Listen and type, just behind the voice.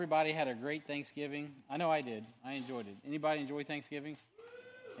Everybody had a great Thanksgiving. I know I did. I enjoyed it. Anybody enjoy Thanksgiving?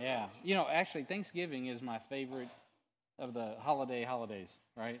 Yeah. Actually, Thanksgiving is my favorite of the holidays,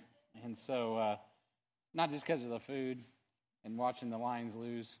 right? And so, not just because of the food and watching the Lions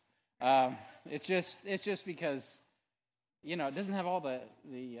lose. It's just because, it doesn't have all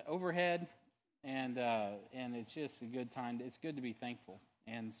the overhead, and it's just a good time. It's good to be thankful.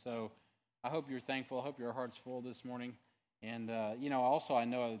 And so I hope you're thankful. I hope your heart's full this morning. And, also I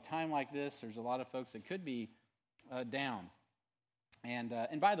know at a time like this, there's a lot of folks that could be down.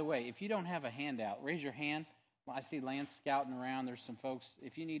 And by the way, if you don't have a handout, raise your hand. I see Lance scouting around. There's some folks.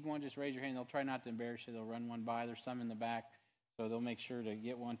 If you need one, just raise your hand. They'll try not to embarrass you. They'll run one by. There's some in the back, so they'll make sure to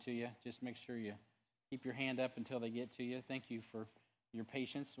get one to you. Just make sure you keep your hand up until they get to you. Thank you for your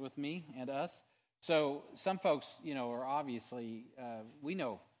patience with me and us. So some folks, are obviously, we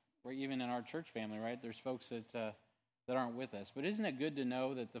know, we're even in our church family, right? There's folks that aren't with us. But isn't it good to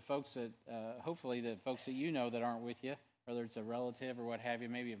know that the folks that, hopefully the folks that that aren't with you, whether it's a relative or what have you,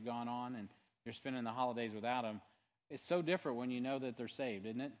 maybe have gone on and you're spending the holidays without them. It's so different when you know that they're saved,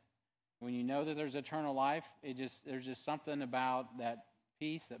 isn't it? When you know that there's eternal life, there's just something about that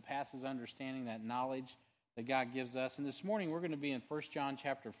peace that passes understanding, that knowledge that God gives us. And this morning we're going to be in 1 John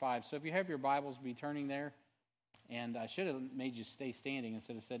chapter 5. So if you have your Bibles, be turning there. And I should have made you stay standing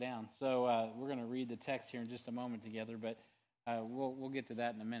instead of sit down. So we're going to read the text here in just a moment together, but we'll get to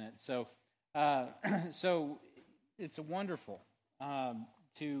that in a minute. So it's wonderful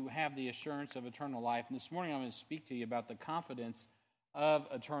to have the assurance of eternal life. And this morning I'm going to speak to you about the confidence of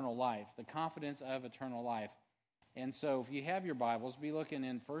eternal life. The confidence of eternal life. And so if you have your Bibles, be looking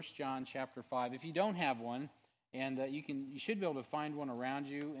in 1 John chapter 5. If you don't have one, and you should be able to find one around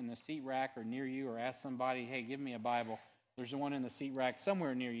you in the seat rack or near you, or ask somebody, hey, give me a Bible. There's one in the seat rack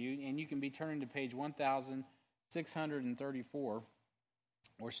somewhere near you, and you can be turning to page 1634,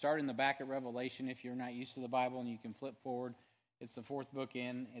 or start in the back at Revelation if you're not used to the Bible, and you can flip forward. It's the fourth book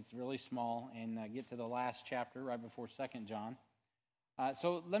in. It's really small, and get to the last chapter right before 2 John.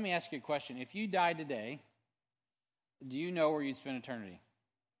 So let me ask you a question. If you died today, do you know where you'd spend eternity?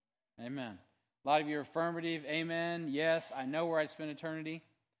 Amen. A lot of you are affirmative, amen, yes, I know where I'd spend eternity.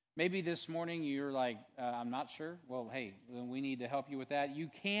 Maybe this morning you're like, I'm not sure. Well, hey, then we need to help you with that. You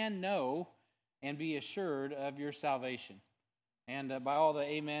can know and be assured of your salvation. And by all the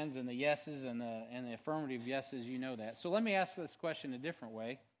amens and the yeses and the affirmative yeses, you know that. So let me ask this question a different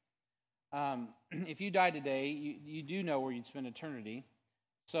way. If you died today, you do know where you'd spend eternity.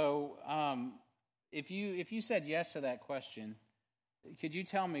 So if you said yes to that question, could you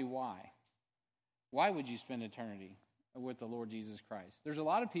tell me why? Why would you spend eternity with the Lord Jesus Christ? There's a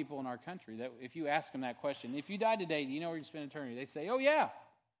lot of people in our country that if you ask them that question, if you died today, do you know where you spend eternity? They say, oh, yeah.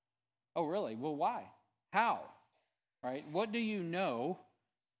 Oh, really? Well, why? How? Right? What do you know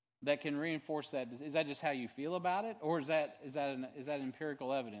that can reinforce that? Is that just how you feel about it? Or is that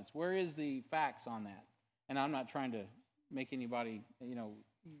empirical evidence? Where is the facts on that? And I'm not trying to make anybody,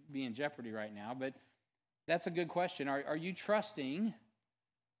 be in jeopardy right now, but that's a good question. Are you trusting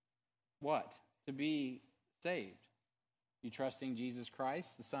what? To be saved. You trusting Jesus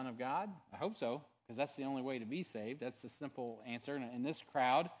Christ, the Son of God? I hope so, because that's the only way to be saved. That's the simple answer. And in this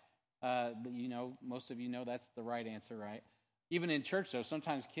crowd, most of you know that's the right answer, right? Even in church, though,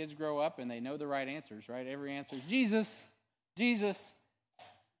 sometimes kids grow up and they know the right answers, right? Every answer is Jesus, Jesus.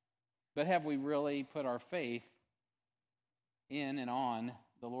 But have we really put our faith in and on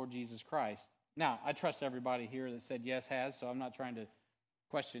the Lord Jesus Christ? Now, I trust everybody here that said yes has, so I'm not trying to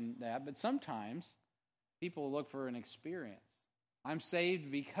question that, but sometimes people look for an experience. I'm saved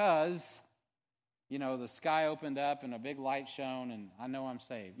because, the sky opened up and a big light shone and I know I'm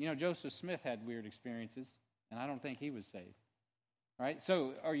saved. Joseph Smith had weird experiences and I don't think he was saved, right?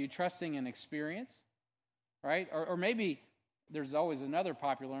 So are you trusting an experience, right? Or maybe there's always another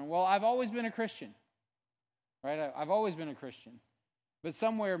popular one. Well, I've always been a Christian, right? I've always been a Christian. But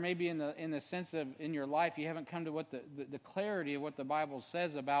somewhere, maybe in the sense of in your life, you haven't come to what the clarity of what the Bible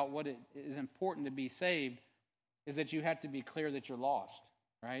says about what it is important to be saved, is that you have to be clear that you're lost,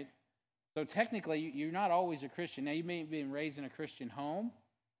 right? So technically, you're not always a Christian. Now, you may have been raised in a Christian home.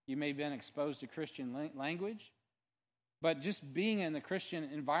 You may have been exposed to Christian language. But just being in the Christian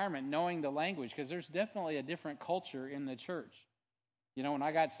environment, knowing the language, because there's definitely a different culture in the church. When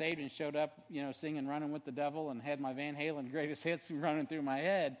I got saved and showed up, singing Running with the Devil and had my Van Halen greatest hits running through my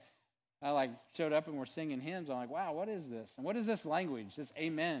head, I showed up and we're singing hymns. I'm like, wow, what is this? And what is this language, this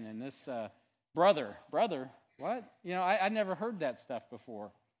amen and this brother, what? I'd never heard that stuff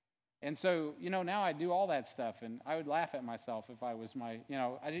before. And so, now I do all that stuff and I would laugh at myself if I was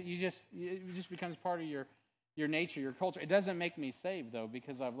it just becomes part of your your nature, your culture. It doesn't make me saved, though,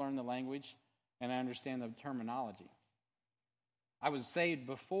 because I've learned the language and I understand the terminology. I was saved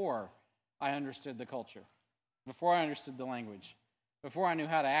before I understood the culture, before I understood the language, before I knew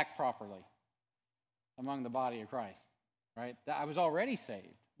how to act properly among the body of Christ, right? I was already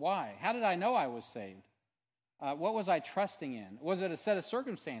saved. Why? How did I know I was saved? What was I trusting in? Was it a set of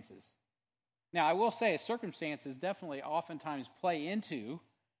circumstances? Now, I will say circumstances definitely oftentimes play into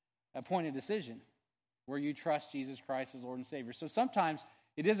a point of decision where you trust Jesus Christ as Lord and Savior. So sometimes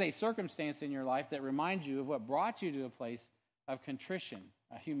it is a circumstance in your life that reminds you of what brought you to a place of contrition,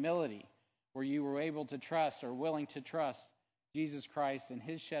 humility, where you were able to trust or willing to trust Jesus Christ and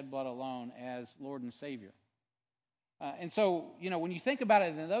His shed blood alone as Lord and Savior. And so, when you think about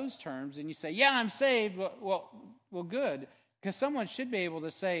it in those terms and you say, yeah, I'm saved, well, good, because someone should be able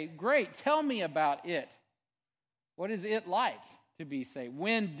to say, great, tell me about it. What is it like to be saved?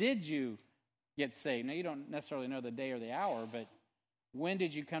 When did you get saved? Now, you don't necessarily know the day or the hour, but when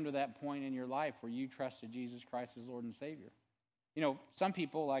did you come to that point in your life where you trusted Jesus Christ as Lord and Savior? Some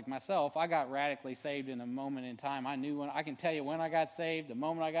people like myself, I got radically saved in a moment in time. I can tell you when I got saved, the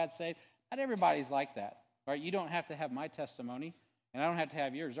moment I got saved. Not everybody's like that. Right? You don't have to have my testimony, and I don't have to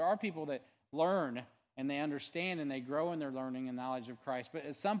have yours. There are people that learn, and they understand, and they grow in their learning and knowledge of Christ. But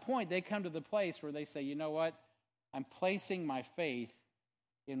at some point, they come to the place where they say, you know what? I'm placing my faith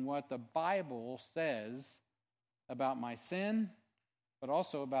in what the Bible says about my sin, but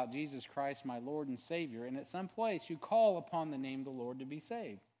also about Jesus Christ, my Lord and Savior. And at some place, you call upon the name of the Lord to be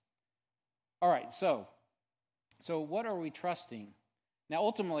saved. All right, so what are we trusting? Now,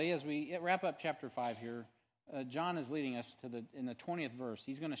 ultimately, as we wrap up chapter 5 here, John is leading us in the 20th verse.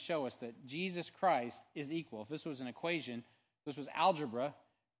 He's going to show us that Jesus Christ is equal. If this was an equation, if this was algebra,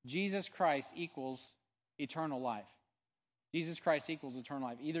 Jesus Christ equals eternal life. Jesus Christ equals eternal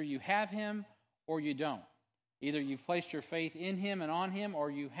life. Either you have Him or you don't. Either you've placed your faith in Him and on Him or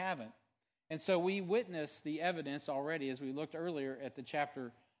you haven't. And so we witness the evidence already as we looked earlier at the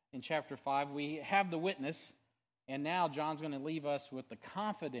chapter. In chapter 5, we have the witness. And now John's going to leave us with the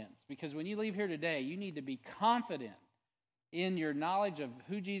confidence. Because when you leave here today, you need to be confident in your knowledge of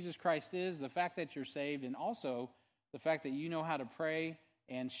who Jesus Christ is, the fact that you're saved, and also the fact that you know how to pray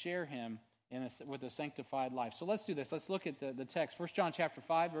and share Him with a sanctified life. So let's do this. Let's look at the text. 1 John chapter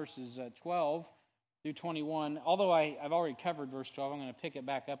 5, verses 12 through 21. Although I've already covered verse 12, I'm going to pick it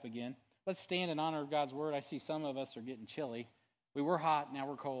back up again. Let's stand in honor of God's word. I see some of us are getting chilly. We were hot, now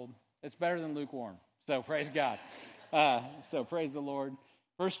we're cold. It's better than lukewarm. So praise God. So praise the Lord.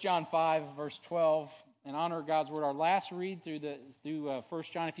 1 John 5, verse 12, in honor of God's word. Our last read through 1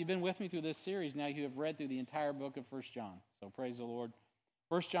 John. If you've been with me through this series, now you have read through the entire book of 1 John. So praise the Lord.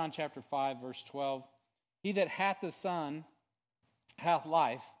 1 John chapter 5, verse 12. He that hath the Son hath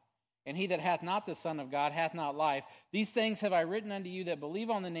life, and he that hath not the Son of God hath not life. These things have I written unto you that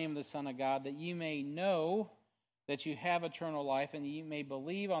believe on the name of the Son of God, that ye may know that you have eternal life, and that ye may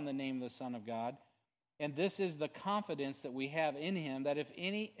believe on the name of the Son of God. And this is the confidence that we have in Him, that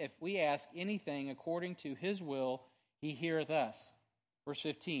if we ask anything according to His will, He heareth us. Verse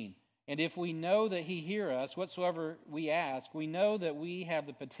 15, and if we know that He heareth us, whatsoever we ask, we know that we have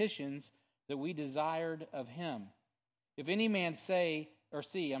the petitions that we desired of Him. If any man see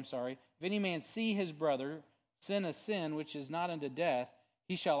his brother sin a sin which is not unto death,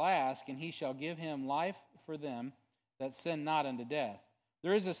 he shall ask, and He shall give him life for them that sin not unto death.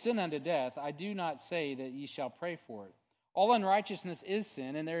 There is a sin unto death. I do not say that ye shall pray for it. All unrighteousness is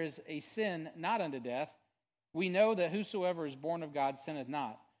sin, and there is a sin not unto death. We know that whosoever is born of God sinneth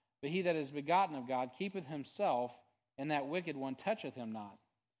not, but he that is begotten of God keepeth himself, and that wicked one toucheth him not.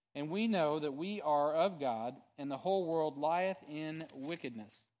 And we know that we are of God, and the whole world lieth in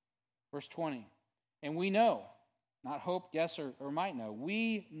wickedness. Verse 20, and we know, not hope, guess, or might know,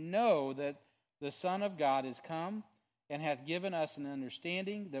 we know that the Son of God is come, and hath given us an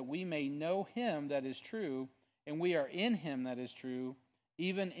understanding that we may know Him that is true, and we are in Him that is true,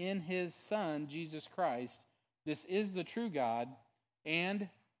 even in His Son, Jesus Christ. This is the true God and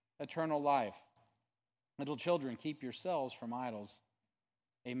eternal life. Little children, keep yourselves from idols.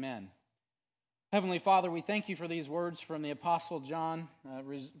 Amen. Heavenly Father, we thank You for these words from the Apostle John,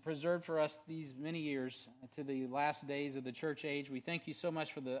 preserved for us these many years to the last days of the church age. We thank You so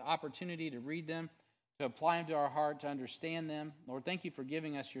much for the opportunity to read them, to apply them to our heart, to understand them. Lord, thank You for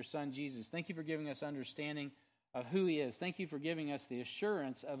giving us Your Son, Jesus. Thank You for giving us understanding of who He is. Thank You for giving us the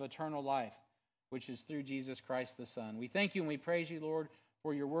assurance of eternal life, which is through Jesus Christ the Son. We thank You and we praise You, Lord,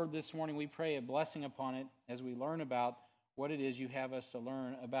 for Your word this morning. We pray a blessing upon it as we learn about what it is You have us to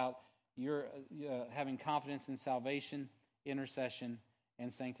learn about Your having confidence in salvation, intercession,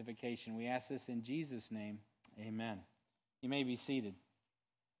 and sanctification. We ask this in Jesus' name. Amen. You may be seated.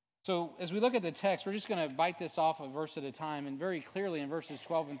 So as we look at the text, we're just going to bite this off a verse at a time. And very clearly in verses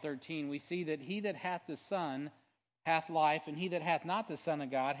 12 and 13, we see that he that hath the Son hath life, and he that hath not the Son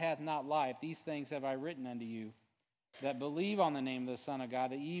of God hath not life. These things have I written unto you, that believe on the name of the Son of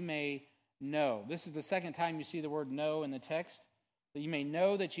God, that ye may know. This is the second time you see the word know in the text, that you may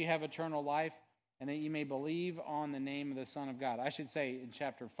know that you have eternal life, and that you may believe on the name of the Son of God. I should say in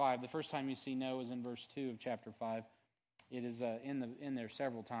chapter 5, the first time you see know is in verse 2 of chapter 5. It is in there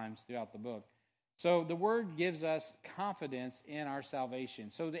several times throughout the book. So the word gives us confidence in our salvation.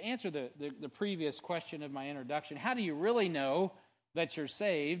 So to answer the previous question of my introduction, how do you really know that you're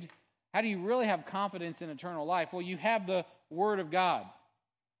saved? How do you really have confidence in eternal life? Well, you have the Word of God.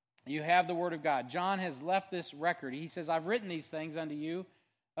 You have the Word of God. John has left this record. He says, I've written these things unto you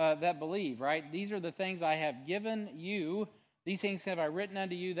that believe, right? These are the things I have given you. These things have I written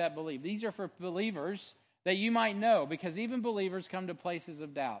unto you that believe. These are for believers, that you might know, because even believers come to places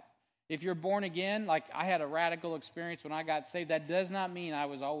of doubt. If you're born again, like I had a radical experience when I got saved, that does not mean I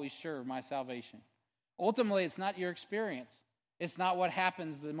was always sure of my salvation. Ultimately, it's not your experience. It's not what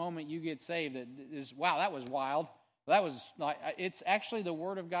happens the moment you get saved that is, wow, that was wild. It's actually the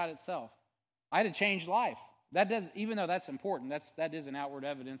Word of God itself. I had a changed life. That does, even though that's important, that is an outward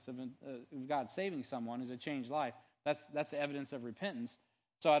evidence of God saving someone, is a changed life. That's evidence of repentance.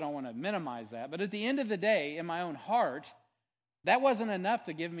 So I don't want to minimize that. But at the end of the day, in my own heart, that wasn't enough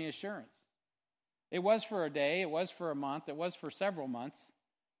to give me assurance. It was for a day, it was for a month, it was for several months.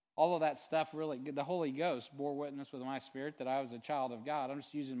 All of that stuff really, the Holy Ghost bore witness with my spirit that I was a child of God. I'm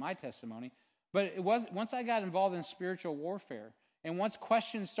just using my testimony. But it was once I got involved in spiritual warfare, and once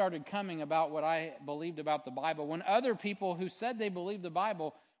questions started coming about what I believed about the Bible, when other people who said they believed the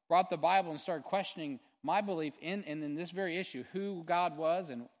Bible brought the Bible and started questioning my belief in this very issue, who God was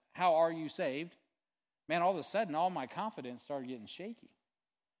and how are you saved, man, all of a sudden, all my confidence started getting shaky.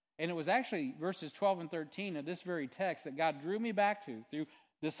 And it was actually verses 12 and 13 of this very text that God drew me back to through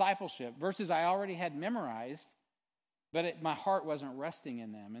discipleship, verses I already had memorized, but my heart wasn't resting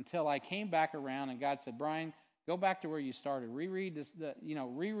in them until I came back around and God said, Brian, go back to where you started.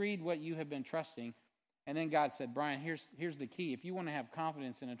 Reread what you have been trusting. And then God said, Brian, here's the key. If you want to have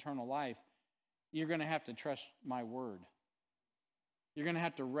confidence in eternal life, you're going to have to trust my word. You're going to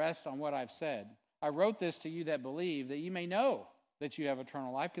have to rest on what I've said. I wrote this to you that believe, that you may know that you have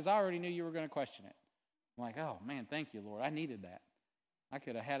eternal life, because I already knew you were going to question it. I'm like, oh, man, thank you, Lord. I needed that. I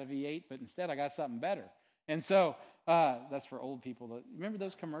could have had a V8, but instead I got something better. And so that's for old people. Remember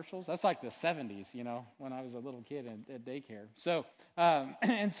those commercials? That's like the 70s, when I was a little kid at daycare. So,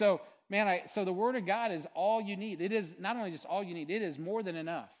 so the Word of God is all you need. It is not only just all you need, it is more than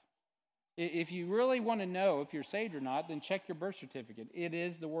enough. If you really want to know if you're saved or not, then check your birth certificate. It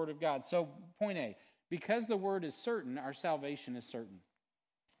is the Word of God. So, point A, because the Word is certain, our salvation is certain.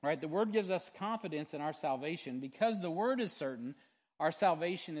 Right? The Word gives us confidence in our salvation. Because the Word is certain, our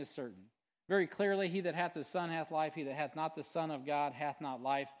salvation is certain. Very clearly, he that hath the Son hath life. He that hath not the Son of God hath not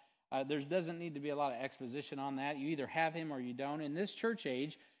life. There doesn't need to be a lot of exposition on that. You either have him or you don't. In this church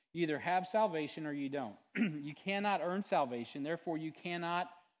age, you either have salvation or you don't. You cannot earn salvation. Therefore, you cannot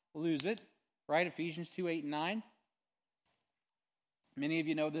lose it. Right? Ephesians 2, 8, and 9. Many of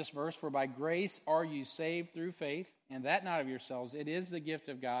you know this verse, for by grace are you saved through faith, and that not of yourselves. It is the gift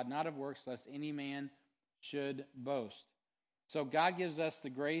of God, not of works, lest any man should boast. So God gives us the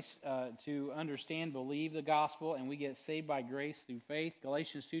grace to understand, believe the gospel, and we get saved by grace through faith.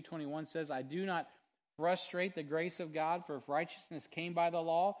 Galatians 2:21 says, I do not frustrate the grace of God, for if righteousness came by the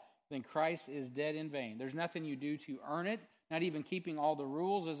law, then Christ is dead in vain. There's nothing you do to earn it. Not even keeping all the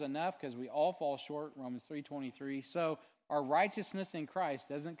rules is enough, because we all fall short, Romans 3:23. So our righteousness in Christ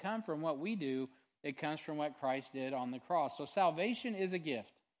doesn't come from what we do. It comes from what Christ did on the cross. So salvation is a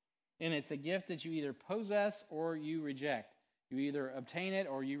gift, and it's a gift that you either possess or you reject. You either obtain it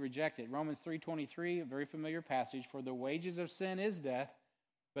or you reject it. Romans 3:23, a very familiar passage, for the wages of sin is death,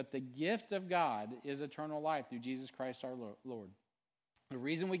 but the gift of God is eternal life through Jesus Christ our Lord. The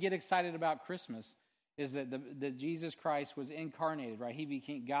reason we get excited about Christmas is that Jesus Christ was incarnated,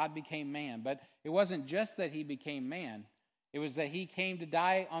 right? God became man. But it wasn't just that he became man. It was that he came to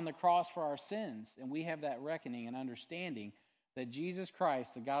die on the cross for our sins. And we have that reckoning and understanding that Jesus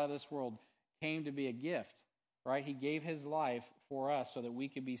Christ, the God of this world, came to be a gift, right? He gave his life for us so that we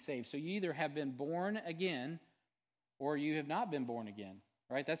could be saved. So you either have been born again or you have not been born again,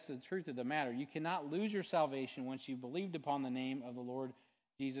 right? That's the truth of the matter. You cannot lose your salvation once you've believed upon the name of the Lord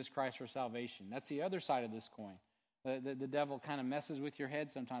Jesus Christ for salvation. That's the other side of this coin. The devil kind of messes with your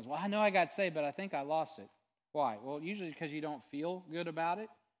head sometimes. Well, I know I got saved, but I think I lost it. Why? Well, usually because you don't feel good about it.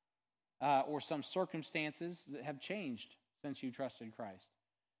 or some circumstances that have changed since you trusted Christ.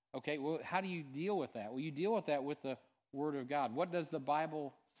 Okay, well, how do you deal with that? Well, you deal with that with the Word of God. What does the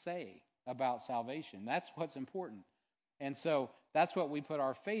Bible say about salvation? That's what's important. And so that's what we put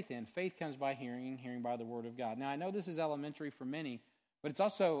our faith in. Faith comes by hearing, and hearing by the Word of God. Now, I know this is elementary for many, but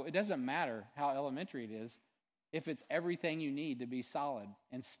it doesn't matter how elementary it is if it's everything you need to be solid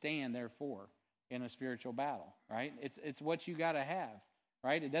and stand, therefore, in a spiritual battle, right? It's what you got to have,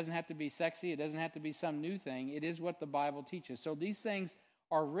 right? It doesn't have to be sexy. It doesn't have to be some new thing. It is what the Bible teaches. So these things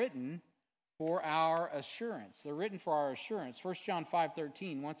are written for our assurance. They're written for our assurance. 1 John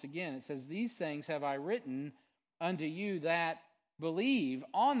 5:13, once again, it says, "These things have I written unto you that believe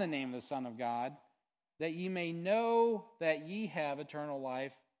on the name of the Son of God, that ye may know that ye have eternal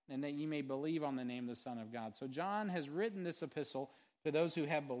life, and that ye may believe on the name of the Son of God." So John has written this epistle to those who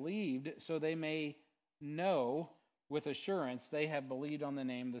have believed, so they may know with assurance they have believed on the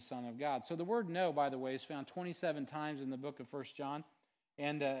name of the Son of God. So the word know, by the way, is found 27 times in the book of 1 John,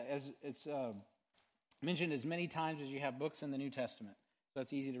 and as it's mentioned as many times as you have books in the New Testament. So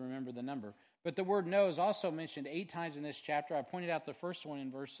it's easy to remember the number. But the word know is also mentioned 8 times in this chapter. I pointed out the first one in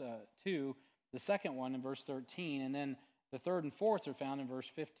verse 2, the second one in verse 13, and then the third and fourth are found in verse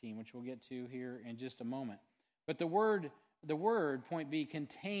 15, which we'll get to here in just a moment. But the word, point B,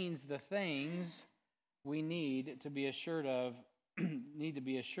 contains the things we need to be assured of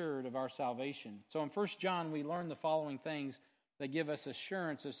our salvation. So in 1 John, we learn the following things that give us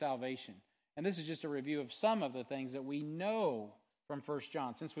assurance of salvation. And this is just a review of some of the things that we know from 1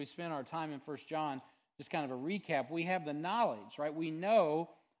 John. Since we spent our time in 1 John, just kind of a recap, we have the knowledge, right? We know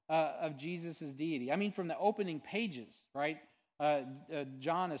of Jesus' deity. I mean, from the opening pages, right?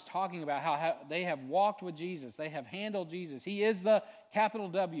 John is talking about how they have walked with Jesus. They have handled Jesus. He is the capital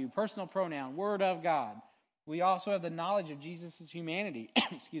W, personal pronoun, Word of God. We also have the knowledge of Jesus' humanity.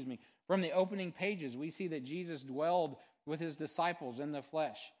 Excuse me. From the opening pages, we see that Jesus dwelled with his disciples in the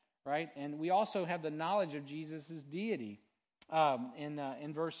flesh, right? And we also have the knowledge of Jesus' deity.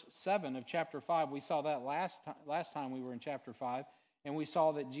 In verse 7 of chapter 5, we saw that last time we were in chapter 5, and we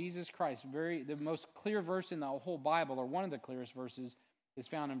saw that Jesus Christ, the most clear verse in the whole Bible, or one of the clearest verses, is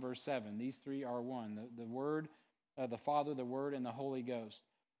found in verse 7. These three are one, the Word, the Father, the Word, and the Holy Ghost.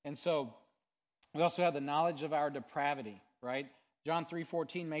 And so we also have the knowledge of our depravity, right? John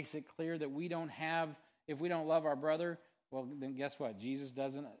 3:14 makes it clear that if we don't love our brother, well, then guess what? Jesus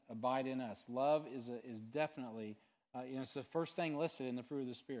doesn't abide in us. Love is definitely, it's the first thing listed in the fruit of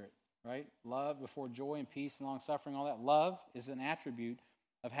the Spirit, right? Love before joy and peace and long-suffering, all that. Love is an attribute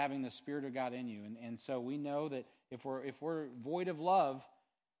of having the Spirit of God in you. And so we know that if we're void of love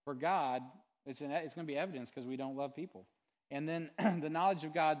for God, it's going to be evidence because we don't love people. And then the knowledge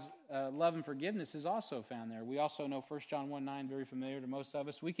of God's love and forgiveness is also found there. We also know 1 John 1:9, very familiar to most of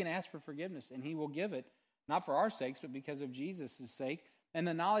us. We can ask for forgiveness, and he will give it, not for our sakes, but because of Jesus' sake. And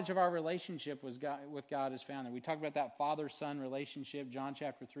the knowledge of our relationship with God is found there. We talked about that father-son relationship, John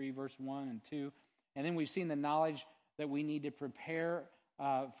chapter 3, verse 1 and 2. And then we've seen the knowledge that we need to prepare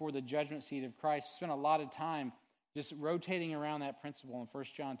for the judgment seat of Christ. We spent a lot of time just rotating around that principle in 1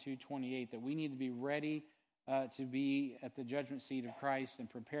 John 2:28, that we need to be ready to be at the judgment seat of Christ and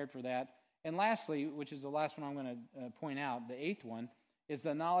prepared for that. And lastly, which is the last one I'm going to point out, the 8th one, is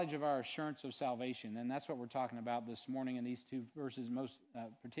the knowledge of our assurance of salvation. And that's what we're talking about this morning in these 2 verses, most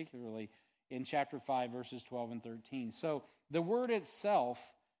particularly in chapter 5, verses 12 and 13. So the word itself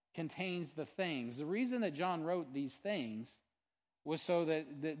contains the things. The reason that John wrote these things was so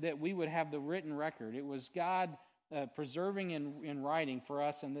that we would have the written record. It was God preserving in writing for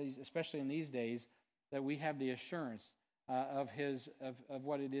us, especially in these days, that we have the assurance of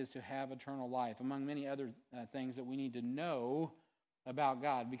what it is to have eternal life, among many other things that we need to know about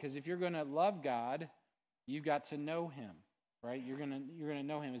God. Because if you're going to love God, you've got to know him, right? You're going to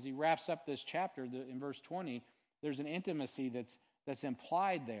know him. As he wraps up this chapter in verse 20, there's an intimacy that's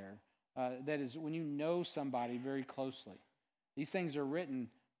implied there. That is when you know somebody very closely. These things are written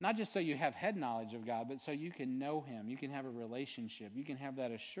not just so you have head knowledge of God, but so you can know him. You can have a relationship. You can have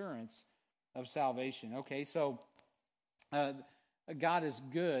that assurance of salvation. Okay, so God is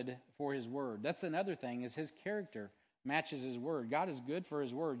good for his word. That's another thing, is his character matches his word. God is good for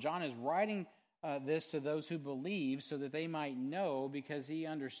his word. John is writing this to those who believe so that they might know, because he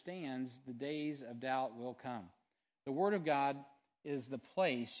understands the days of doubt will come. The word of God is the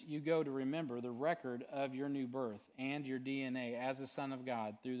place you go to remember the record of your new birth and your DNA as a son of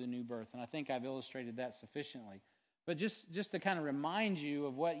God through the new birth. And I think I've illustrated that sufficiently. But just to kind of remind you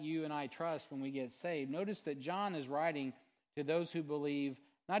of what you and I trust when we get saved, notice that John is writing to those who believe,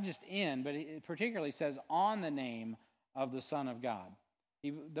 not just in, but it particularly says on the name of the Son of God.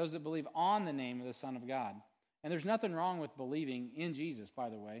 Those that believe on the name of the Son of God. And there's nothing wrong with believing in Jesus, by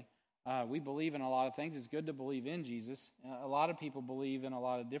the way. We believe in a lot of things. It's good to believe in Jesus. A lot of people believe in a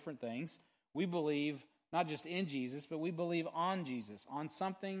lot of different things. We believe not just in Jesus, but we believe on Jesus, on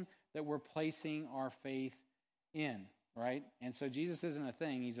something that we're placing our faith in, right? And so Jesus isn't a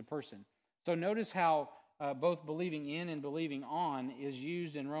thing, he's a person. So notice how both believing in and believing on is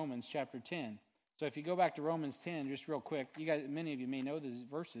used in Romans chapter 10. So if you go back to Romans 10, just real quick, you guys, many of you may know these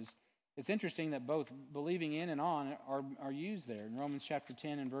verses. It's interesting that both believing in and on are used there. In Romans chapter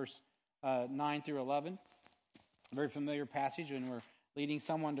 10 and verse 9 through 11, a very familiar passage when we're leading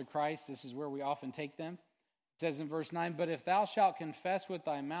someone to Christ. This is where we often take them. It says in verse 9, "But if thou shalt confess with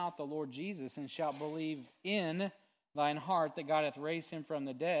thy mouth the Lord Jesus, and shalt believe in thine heart that God hath raised him from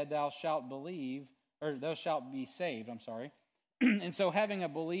the dead, thou shalt be saved." And so having a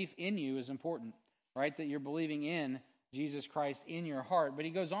belief in you is important, right? That you're believing in Jesus Christ in your heart. But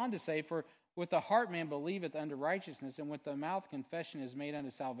he goes on to say, "For with the heart man believeth unto righteousness, and with the mouth confession is made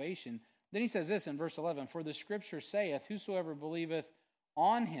unto salvation." Then he says this in verse 11, "For the scripture saith, whosoever believeth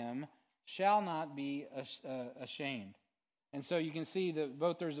on him shall not be ashamed." And so you can see that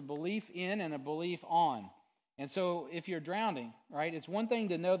both there's a belief in and a belief on. And so if you're drowning, right, it's one thing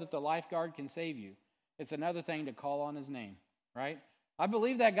to know that the lifeguard can save you. It's another thing to call on his name, right? I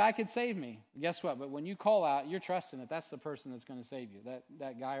believe that guy could save me. Guess what? But when you call out, you're trusting that that's the person that's going to save you,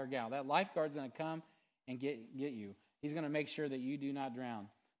 that guy or gal. That lifeguard's going to come and get you. He's going to make sure that you do not drown.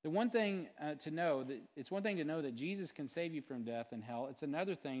 The one thing to know, that it's one thing to know that Jesus can save you from death and hell. It's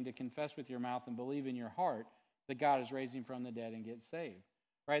another thing to confess with your mouth and believe in your heart that God is raising from the dead and get saved.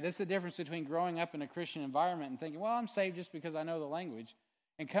 Right? That's the difference between growing up in a Christian environment and thinking, well, I'm saved just because I know the language,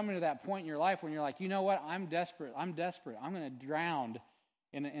 and coming to that point in your life when you're like, you know what, I'm desperate. I'm going to drown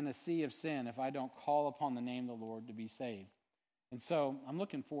in a sea of sin if I don't call upon the name of the Lord to be saved. And so I'm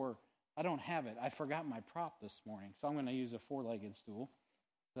looking for, I don't have it. I forgot my prop this morning, so I'm going to use a 4-legged stool.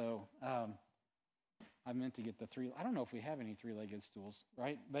 So I meant to get the 3. I don't know if we have any 3-legged stools,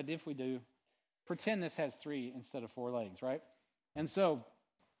 right? But if we do, pretend this has 3 instead of 4 legs, right? And so,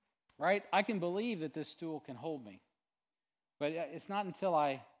 right, I can believe that this stool can hold me. But it's not until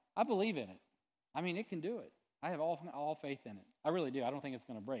I believe in it. I mean, it can do it. I have all faith in it. I really do. I don't think it's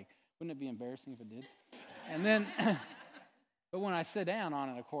going to break. Wouldn't it be embarrassing if it did? And then, but when I sit down on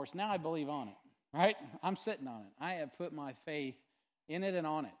it, of course, now I believe on it, right? I'm sitting on it. I have put my faith in it and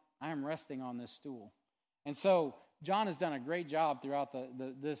on it. I am resting on this stool. And so John has done a great job throughout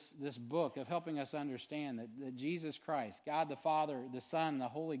this book of helping us understand that Jesus Christ, God the Father, the Son, the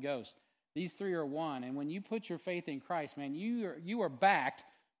Holy Ghost, these 3 are one. And when you put your faith in Christ, man, you are backed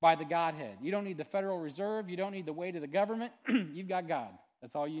by the Godhead. You don't need the Federal Reserve. You don't need the weight of the government. You've got God.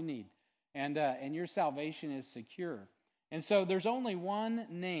 That's all you need. And your salvation is secure. And so there's only one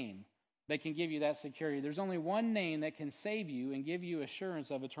name that can give you that security. There's only one name that can save you and give you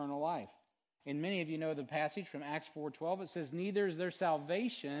assurance of eternal life. And many of you know the passage from Acts 4:12. It says, "Neither is there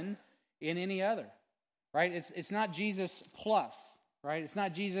salvation in any other." Right? It's not Jesus plus. Right? It's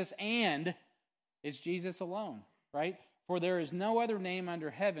not Jesus and, it's Jesus alone. Right? "For there is no other name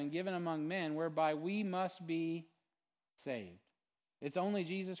under heaven given among men whereby we must be saved." It's only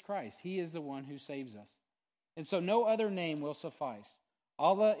Jesus Christ. He is the one who saves us. And so no other name will suffice.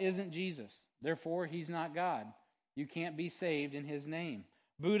 Allah isn't Jesus. Therefore, he's not God. You can't be saved in his name.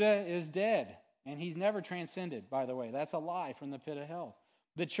 Buddha is dead, and he's never transcended, by the way. That's a lie from the pit of hell.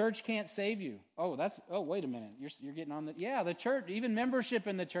 The church can't save you. Oh, wait a minute. You're getting on the... Yeah, the church, even membership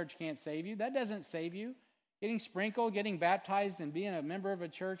in the church can't save you. That doesn't save you. Getting sprinkled, getting baptized, and being a member of a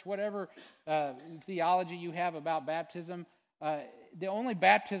church, whatever theology you have about baptism, the only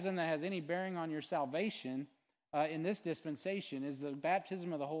baptism that has any bearing on your salvation in this dispensation is the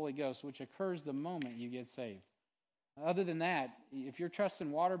baptism of the Holy Ghost, which occurs the moment you get saved. Other than that, if you're trusting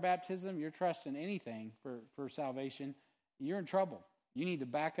water baptism, you're trusting anything for salvation, you're in trouble. You need to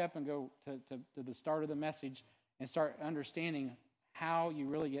back up and go to the start of the message and start understanding how you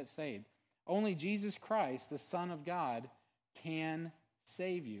really get saved. Only Jesus Christ, the Son of God, can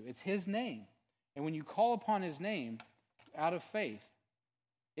save you. It's his name. And when you call upon his name out of faith,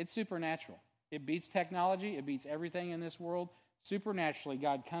 it's supernatural. It beats technology. It beats everything in this world. Supernaturally,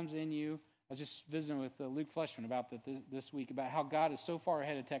 God comes in you. I was just visiting with Luke Fleshman about this week, about how God is so far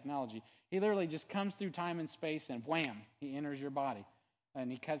ahead of technology. He literally just comes through time and space and wham, he enters your body. And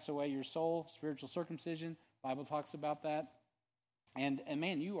he cuts away your soul, spiritual circumcision. The Bible talks about that. And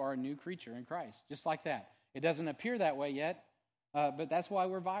man, you are a new creature in Christ, just like that. It doesn't appear that way yet, but that's why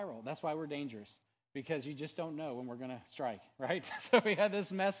we're viral. That's why we're dangerous, because you just don't know when we're going to strike, right? So we have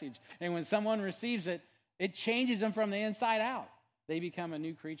this message, and when someone receives it, it changes them from the inside out. they become a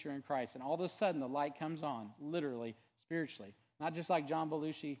new creature in Christ. And all of a sudden, the light comes on, literally, spiritually. Not just like John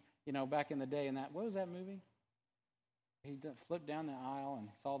Belushi, back in the day in that, what was that movie? He flipped down the aisle and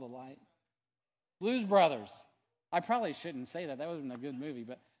saw the light. Blues Brothers. I probably shouldn't say that. That wasn't a good movie,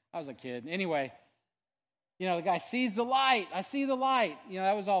 but I was a kid. Anyway, the guy sees the light. I see the light.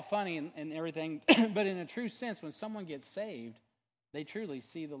 That was all funny and everything. But in a true sense, when someone gets saved, they truly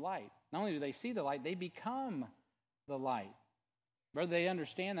see the light. Not only do they see the light, they become the light. Whether they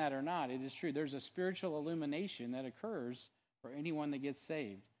understand that or not, it is true. There's a spiritual illumination that occurs for anyone that gets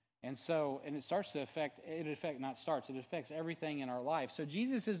saved. And it starts to it affects everything in our life. So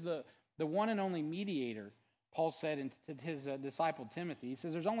Jesus is the one and only mediator, Paul said to his disciple Timothy. He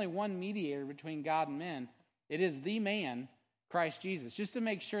says there's only one mediator between God and men. It is the man, Christ Jesus. Just to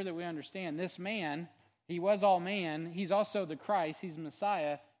make sure that we understand, this man, he was all man. He's also the Christ. He's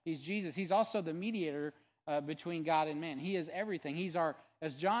Messiah. He's Jesus. He's also the mediator between God and man. He is everything. He's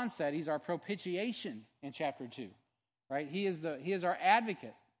as John said, he's our propitiation in chapter 2. Right? He is our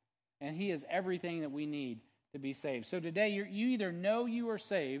advocate. And he is everything that we need to be saved. So today, you either know you are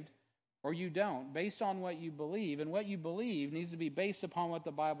saved or you don't, based on what you believe. And what you believe needs to be based upon what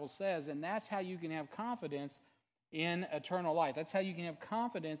the Bible says. And that's how you can have confidence in eternal life. That's how you can have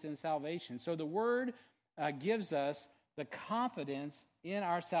confidence in salvation. So the Word gives us the confidence in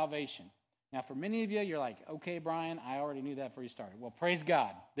our salvation. Now, for many of you, you're like, okay, Brian, I already knew that before you started. Well, praise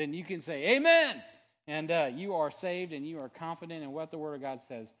God. Then you can say, amen. And you are saved and you are confident in what the Word of God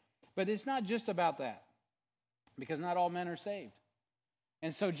says. But it's not just about that, because not all men are saved.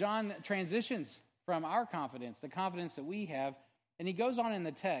 And so John transitions from our confidence, the confidence that we have, and he goes on in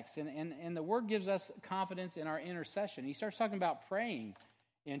the text, and the Word gives us confidence in our intercession. He starts talking about praying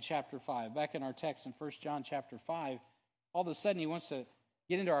in chapter 5. Back in our text in 1 John chapter 5, all of a sudden he wants to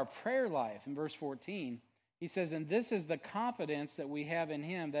get into our prayer life. In verse 14, he says, and this is the confidence that we have in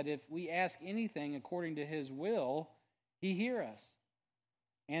him, that if we ask anything according to his will, he hears us.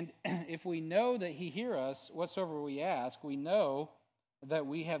 And if we know that he hears us, whatsoever we ask, we know that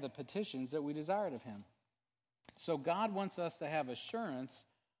we have the petitions that we desired of him. So God wants us to have assurance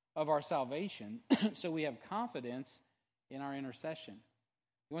of our salvation, so we have confidence in our intercession.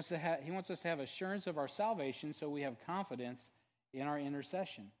 He wants us to have assurance of our salvation, so we have confidence in our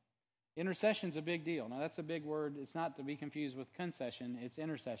intercession. Intercession's a big deal. Now, that's a big word. It's not to be confused with concession. It's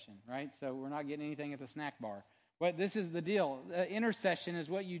intercession, right? So we're not getting anything at the snack bar. But this is the deal. Intercession is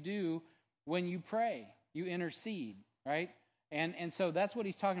what you do when you pray. You intercede, right? And so that's what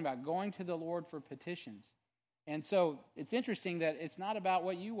he's talking about, going to the Lord for petitions. And so it's interesting that it's not about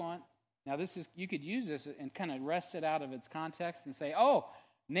what you want. Now, you could use this and kind of wrest it out of its context and say, oh,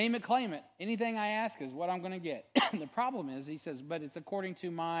 name it, claim it. Anything I ask is what I'm going to get. The problem is, he says, but it's according to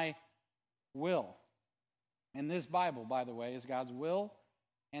my will. And this Bible, by the way, is God's will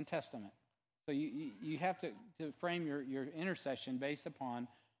and testament. So you have to frame your intercession based upon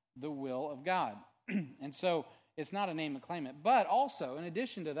the will of God. And so it's not a name and claim it. But also, in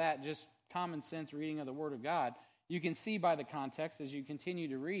addition to that, just common sense reading of the Word of God, you can see by the context as you continue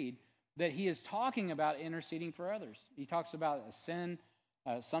to read that he is talking about interceding for others. He talks about a sin,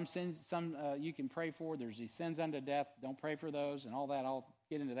 some sins you can pray for. There's these sins unto death. Don't pray for those and all that. I'll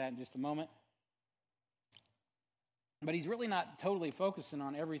get into that in just a moment. But he's really not totally focusing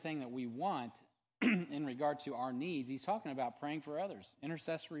on everything that we want in regard to our needs. He's talking about praying for others,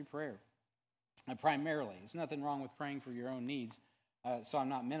 intercessory prayer, primarily. There's nothing wrong with praying for your own needs, so I'm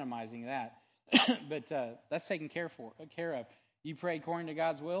not minimizing that. But that's taken care of. You pray according to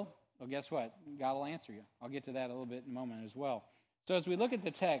God's will, well, guess what? God will answer you. I'll get to that a little bit in a moment as well. So as we look at the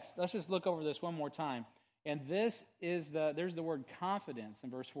text, let's just look over this one more time. And there's the word confidence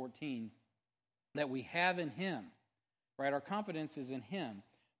in verse 14 that we have in him. Right, our confidence is in him,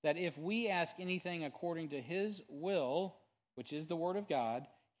 that if we ask anything according to his will, which is the word of God,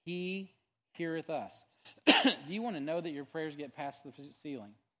 he heareth us. Do you want to know that your prayers get past the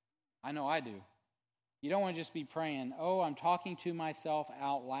ceiling? I know I do. You don't want to just be praying, oh, I'm talking to myself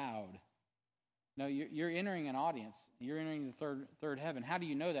out loud. No, you're entering an audience. You're entering the third heaven. How do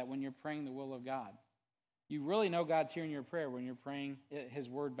you know that? When you're praying the will of God. You really know God's hearing your prayer when you're praying his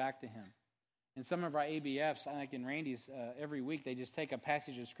word back to him. In some of our ABFs, I think in Randy's, every week they just take a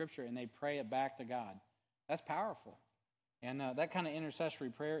passage of Scripture and they pray it back to God. That's powerful. And that kind of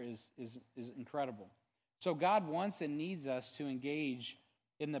intercessory prayer is incredible. So God wants and needs us to engage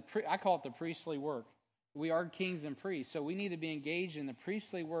in I call it the priestly work. We are kings and priests, so we need to be engaged in the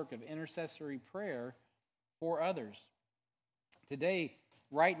priestly work of intercessory prayer for others. Today,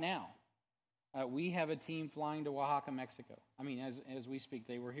 right now, we have a team flying to Oaxaca, Mexico. I mean, as we speak,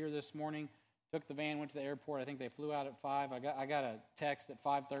 they were here this morning took the van, went to the airport. I think they flew out at 5. I got a text at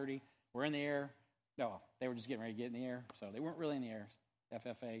 5:30. We're in the air. No, they were just getting ready to get in the air, so they weren't really in the air.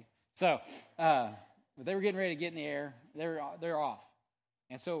 FFA. So, but they were getting ready to get in the air. They're off.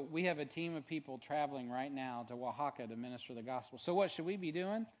 And so we have a team of people traveling right now to Oaxaca to minister the gospel. So what should we be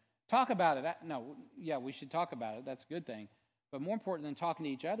doing? Talk about it. No, yeah, we should talk about it. That's a good thing. But more important than talking to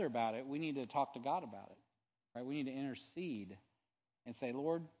each other about it, we need to talk to God about it. Right? We need to intercede and say,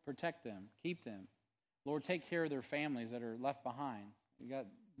 Lord, protect them, keep them. Lord, take care of their families that are left behind. You got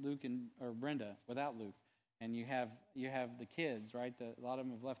Luke or Brenda without Luke, and you have the kids, right? A lot of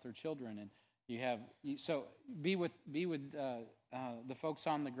them have left their children, and so be with the folks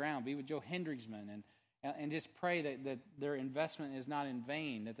on the ground. Be with Joe Hendricksman, and just pray that their investment is not in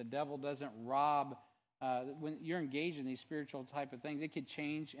vain. That the devil doesn't rob. When you're engaged in these spiritual type of things, it could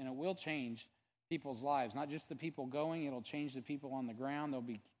change, and it will change people's lives. Not just the people going; it'll change the people on the ground. There'll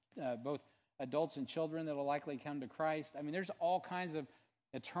be both adults and children that will likely come to Christ. I mean, there's all kinds of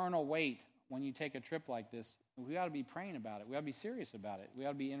eternal weight when you take a trip like this. We ought to be praying about it. We ought to be serious about it. We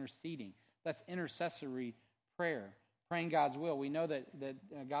ought to be interceding. That's intercessory prayer, praying God's will. We know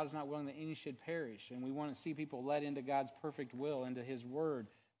that God is not willing that any should perish, and we want to see people led into God's perfect will, into His Word.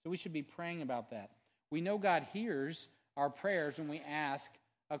 So we should be praying about that. We know God hears our prayers when we ask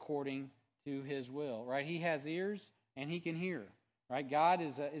according to His will, right? He has ears, and He can hear, right? God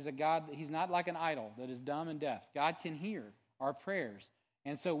is a God. He's not like an idol that is dumb and deaf. God can hear our prayers.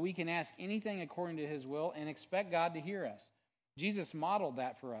 And so we can ask anything according to His will and expect God to hear us. Jesus modeled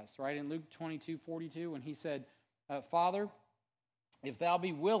that for us, right? In Luke 22:42, when He said, Father, if Thou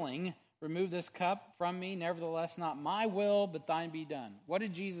be willing, remove this cup from me. Nevertheless, not my will, but Thine be done. What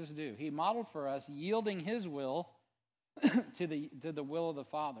did Jesus do? He modeled for us yielding His will to the will of the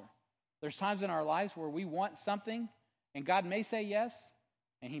Father. There's times in our lives where we want something, and God may say yes,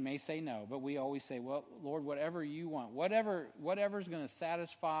 and He may say no, but we always say, well, Lord, whatever You want, whatever's going to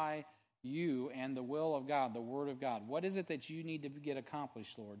satisfy You and the will of God, the Word of God. What is it that You need to get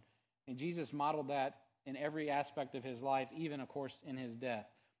accomplished, Lord? And Jesus modeled that in every aspect of His life, even, of course, in His death.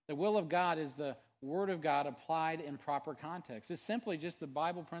 The will of God is the Word of God applied in proper context. It's simply just the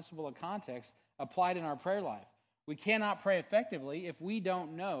Bible principle of context applied in our prayer life. We cannot pray effectively if we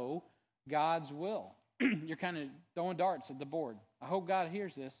don't know God's will. You're kind of throwing darts at the board. I hope God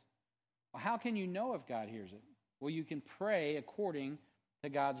hears this. Well, how can you know if God hears it? Well, you can pray according to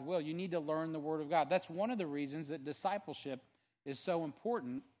God's will. You need to learn the Word of God. That's one of the reasons that discipleship is so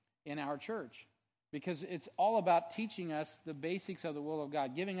important in our church, because it's all about teaching us the basics of the will of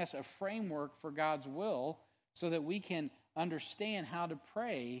God, giving us a framework for God's will so that we can understand how to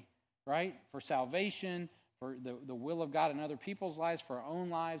pray, right, for salvation, for the will of God in other people's lives, for our own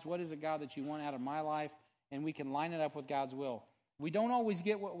lives. What is it, God, that You want out of my life? And we can line it up with God's will. We don't always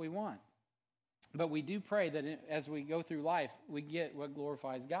get what we want, but we do pray that as we go through life, we get what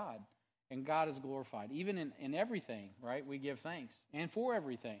glorifies God, and God is glorified. Even in everything, right, we give thanks, and for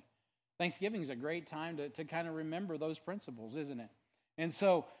everything. Thanksgiving is a great time to kind of remember those principles, isn't it? And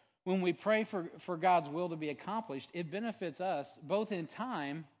so when we pray for God's will to be accomplished, it benefits us both in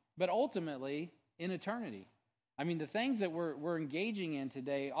time, but ultimately in eternity. I mean, the things that we're engaging in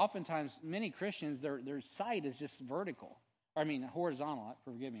today, oftentimes many Christians, their sight is just vertical. Horizontal.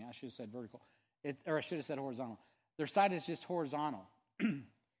 Forgive me, I should have said vertical. I should have said horizontal. Their sight is just horizontal.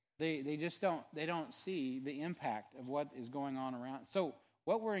 They don't see the impact of what is going on around. So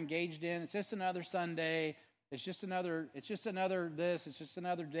what we're engaged in, it's just another Sunday. It's just another this. It's just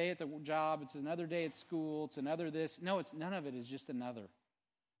another day at the job. It's another day at school. It's another this. No, none of it is just another.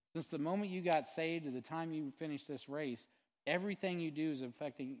 Since the moment you got saved to the time you finish this race, everything you do is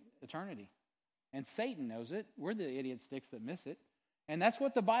affecting eternity. And Satan knows it. We're the idiot sticks that miss it. And that's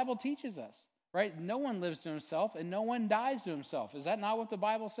what the Bible teaches us, right? No one lives to himself and no one dies to himself. Is that not what the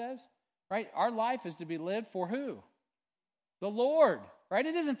Bible says? Right? Our life is to be lived for who? The Lord, right?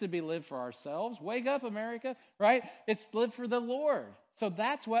 It isn't to be lived for ourselves. Wake up, America, right? It's lived for the Lord. So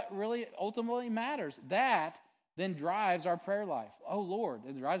that's what really ultimately matters. That then drives our prayer life. Oh, Lord,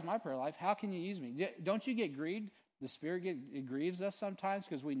 it drives my prayer life. How can You use me? Don't you get grieved? The Spirit it grieves us sometimes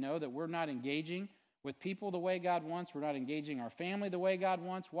because we know that we're not engaging with people the way God wants. We're not engaging our family the way God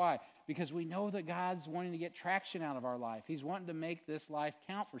wants. Why? Because we know that God's wanting to get traction out of our life. He's wanting to make this life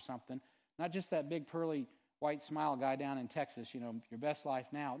count for something, not just that big pearly white smile guy down in Texas, your best life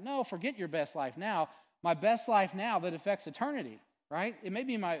now. No, forget your best life now. My best life now that affects eternity, right? It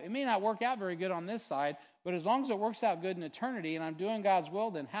may not work out very good on this side, but as long as it works out good in eternity and I'm doing God's will,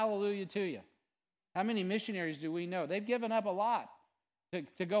 then hallelujah to you. How many missionaries do we know? They've given up a lot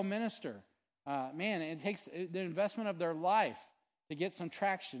to go minister. It takes the investment of their life to get some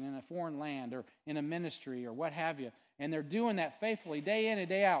traction in a foreign land or in a ministry or what have you. And they're doing that faithfully day in and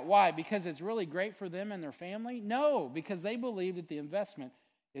day out. Why? Because it's really great for them and their family? No, because they believe that the investment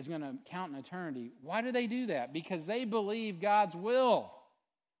is going to count in eternity. Why do they do that? Because they believe God's will.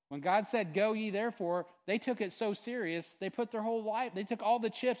 When God said, go ye therefore, they took it so serious, they put their whole life, they took all the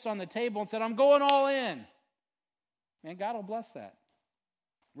chips on the table and said, I'm going all in. Man, God will bless that.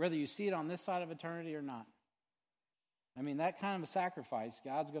 Whether you see it on this side of eternity or not. I mean, that kind of a sacrifice,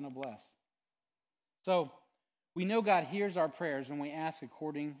 God's going to bless. So, we know God hears our prayers when we ask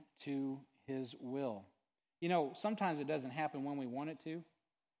according to His will. You know, sometimes it doesn't happen when we want it to.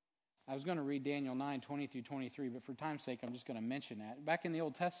 I was going to read Daniel 9, 20 through 23, but for time's sake, I'm just going to mention that. Back in the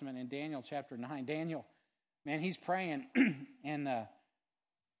Old Testament, in Daniel chapter 9, Daniel, man, he's praying, and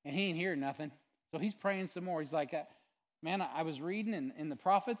he ain't hearing nothing. So he's praying some more. He's like, man, I was reading in the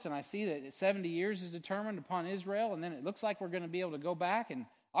prophets, and I see that 70 years is determined upon Israel, and then it looks like we're going to be able to go back, and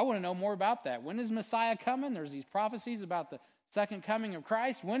I want to know more about that. When is Messiah coming? There's these prophecies about the second coming of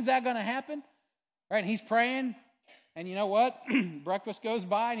Christ. When's that going to happen? Right? And he's praying. And you know what? Breakfast goes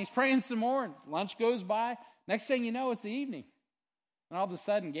by, and he's praying some more, and lunch goes by. Next thing you know, it's the evening. And all of a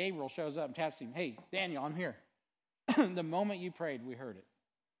sudden, Gabriel shows up and taps him. Hey, Daniel, I'm here. The moment you prayed, we heard it.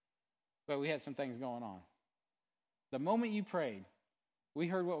 But we had some things going on. The moment you prayed, we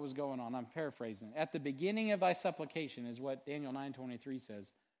heard what was going on. I'm paraphrasing. At the beginning of thy supplication is what Daniel 9:23 says.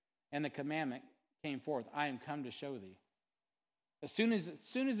 And the commandment came forth, I am come to show thee. As soon as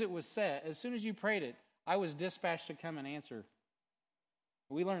it was said, as soon as you prayed it, I was dispatched to come and answer.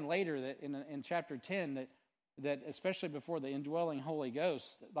 We learned later that in chapter 10 that especially before the indwelling Holy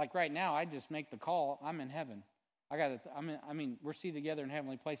Ghost, like right now, I just make the call. I'm in heaven. We're seated together in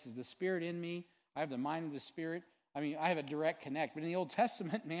heavenly places. The Spirit in me, I have the mind of the Spirit. I have a direct connect. But in the Old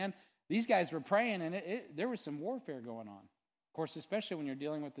Testament, man, these guys were praying, and there was some warfare going on. Of course, especially when you're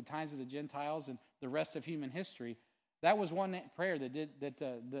dealing with the times of the Gentiles and the rest of human history. That was one prayer that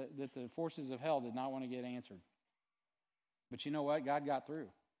the forces of hell did not want to get answered. But you know what? God got through.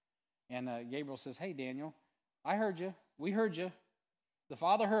 And Gabriel says, hey, Daniel, I heard you. We heard you. The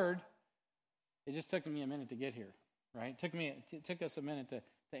Father heard. It just took me a minute to get here, right? It took us a minute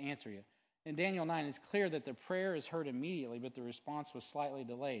to answer you. In Daniel 9, it's clear that the prayer is heard immediately, but the response was slightly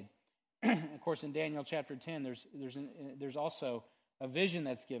delayed. Of course, in Daniel chapter 10, there's also a vision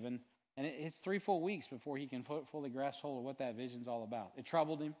that's given. And it's 3 full weeks before he can fully grasp hold of what that vision's all about. It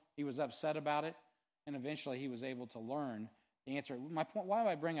troubled him. He was upset about it. And eventually he was able to learn the answer. My point, why do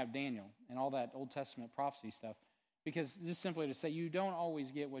I bring up Daniel and all that Old Testament prophecy stuff? Because just simply to say you don't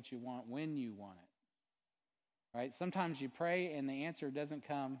always get what you want when you want it. Right? Sometimes you pray and the answer doesn't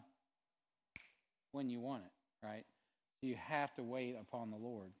come when you want it. Right? So you have to wait upon the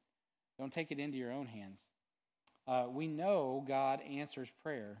Lord. Don't take it into your own hands. We know God answers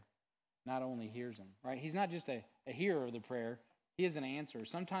prayer. Not only hears them, right? He's not just a hearer of the prayer. He is an answer.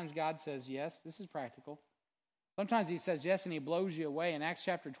 Sometimes God says yes. This is practical. Sometimes he says yes and he blows you away. In Acts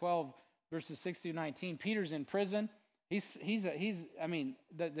chapter 12, verses 6 through 19, Peter's in prison. The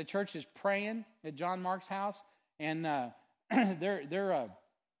church is praying at John Mark's house, and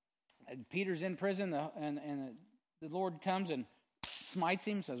Peter's in prison, and the Lord comes and smites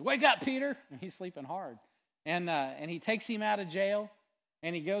him, says, wake up, Peter! And he's sleeping hard. And he takes him out of jail.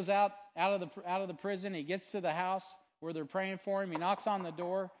 And he goes out of the prison. He gets to the house where they're praying for him. He knocks on the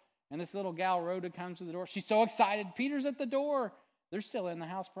door, and this little gal, Rhoda, comes to the door. She's so excited. Peter's at the door. They're still in the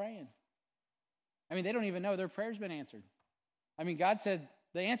house praying. They don't even know their prayer's been answered. God said,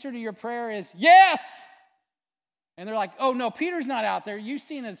 the answer to your prayer is yes! And they're like, oh, no, Peter's not out there.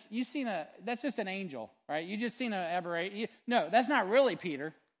 That's just an angel, right? You just seen an aberration. No, that's not really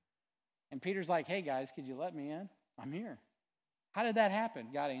Peter. And Peter's like, hey, guys, could you let me in? I'm here. How did that happen?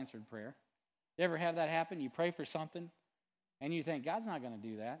 God answered prayer. You ever have that happen? You pray for something, and you think, God's not going to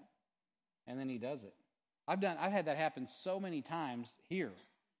do that. And then he does it. I've had that happen so many times here.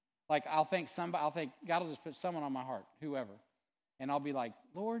 Like, I'll think God will just put someone on my heart, whoever. And I'll be like,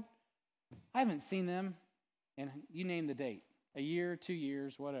 Lord, I haven't seen them. And you name the date. A year, 2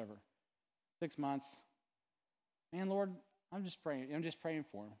 years, whatever. 6 months. Man, Lord, I'm just praying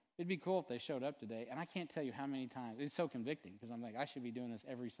for them. It'd be cool if they showed up today. And I can't tell you how many times. It's so convicting because I'm like, I should be doing this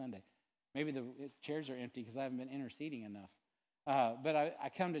every Sunday. Maybe the chairs are empty because I haven't been interceding enough. But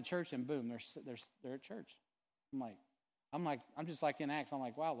I come to church and boom, they're at church. I'm just like in Acts. I'm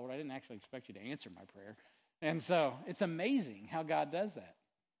like, wow, Lord, I didn't actually expect you to answer my prayer. And so it's amazing how God does that.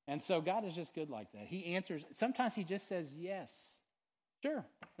 And so God is just good like that. He answers. Sometimes he just says yes. Sure,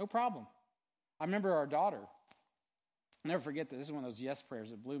 no problem. I remember our daughter. I'll never forget this. This is one of those yes prayers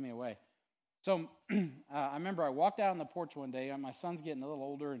that blew me away. So I remember I walked out on the porch one day. My son's getting a little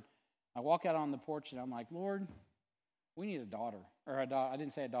older, and I walk out on the porch, and I'm like, Lord, we need a daughter. Or a daughter. I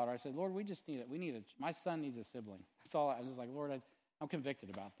didn't say a daughter. I said, Lord, we just need it. My son needs a sibling. That's all. I was just like, Lord, I'm convicted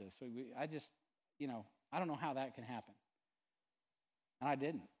about this. I just, I don't know how that can happen. And I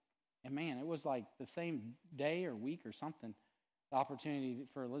didn't. And man, it was like the same day or week or something, the opportunity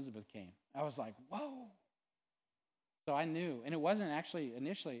for Elizabeth came. I was like, whoa. So I knew. And it wasn't actually,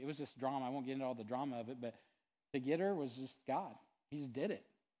 initially, it was just drama. I won't get into all the drama of it, but to get her was just God. He just did it.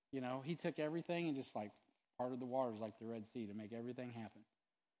 He took everything and just like parted the waters like the Red Sea to make everything happen.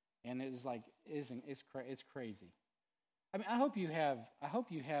 And it was like, it's crazy. I mean, I hope you have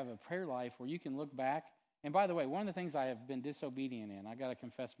a prayer life where you can look back. And by the way, one of the things I have been disobedient in, I got to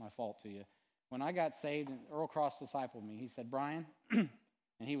confess my fault to you. When I got saved, and Earl Cross discipled me, he said, Brian, and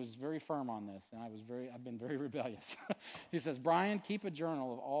he was very firm on this, and I've been very rebellious. He says, Brian, keep a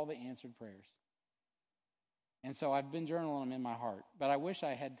journal of all the answered prayers. And so I've been journaling them in my heart. But I wish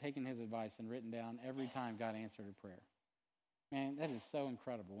I had taken his advice and written down every time God answered a prayer. Man, that is so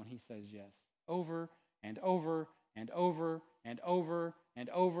incredible when he says yes. Over and over and over and over and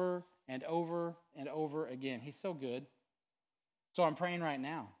over and over and over again. He's so good. So I'm praying right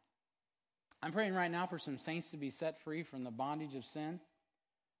now. I'm praying right now for some saints to be set free from the bondage of sin.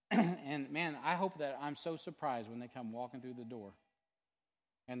 And man, I hope that I'm so surprised when they come walking through the door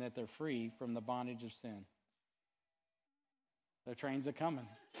and that they're free from the bondage of sin. The trains are coming.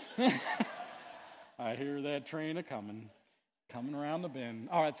 I hear that train a coming around the bend.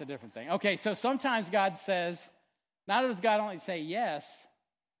 Oh, that's a different thing. Okay, so sometimes God says, not does God only say yes,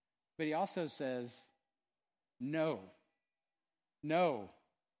 but he also says no. No.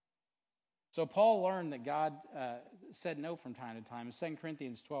 So Paul learned that God said no from time to time. In 2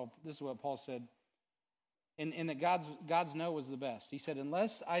 Corinthians 12, this is what Paul said, and that God's no was the best. He said,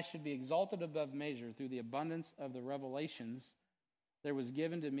 unless I should be exalted above measure through the abundance of the revelations, there was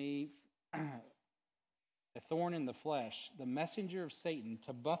given to me a thorn in the flesh, the messenger of Satan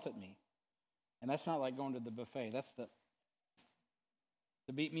to buffet me. And that's not like going to the buffet. That's to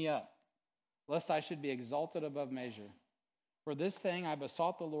beat me up, lest I should be exalted above measure. For this thing I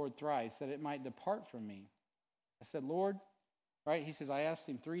besought the Lord thrice, that it might depart from me. I said, Lord, right? He says, I asked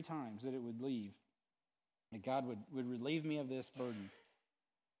him 3 times that it would leave, that God would relieve me of this burden.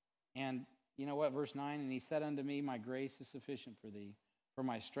 And you know what, verse 9, and he said unto me, my grace is sufficient for thee, for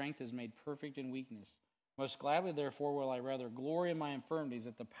my strength is made perfect in weakness. Most gladly, therefore, will I rather glory in my infirmities,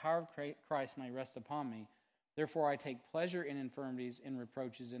 that the power of Christ may rest upon me. Therefore, I take pleasure in infirmities, in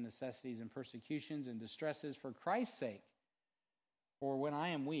reproaches, in necessities, in persecutions, and distresses, for Christ's sake. For when I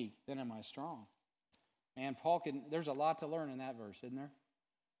am weak, then am I strong. Man, there's a lot to learn in that verse, isn't there?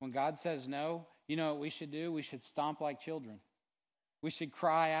 When God says no, you know what we should do? We should stomp like children. We should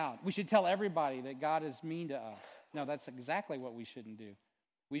cry out. We should tell everybody that God is mean to us. No, that's exactly what we shouldn't do.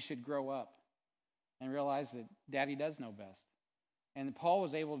 We should grow up and realize that Daddy does know best. And Paul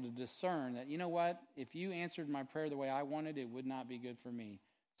was able to discern that, you know what? If you answered my prayer the way I wanted, it would not be good for me.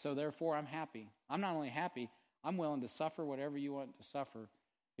 So therefore, I'm happy. I'm not only happy, I'm willing to suffer whatever you want to suffer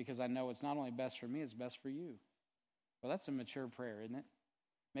because I know it's not only best for me, it's best for you. Well, that's a mature prayer, isn't it?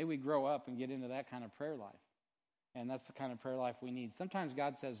 May we grow up and get into that kind of prayer life. And that's the kind of prayer life we need. Sometimes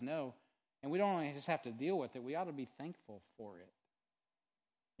God says no, and we don't only just have to deal with it. We ought to be thankful for it.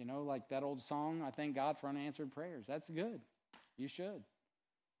 You know, like that old song, I thank God for unanswered prayers. That's good. You should.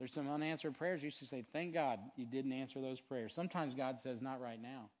 There's some unanswered prayers. You should say, thank God you didn't answer those prayers. Sometimes God says, not right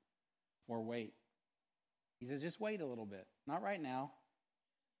now, or wait. He says, just wait a little bit. Not right now.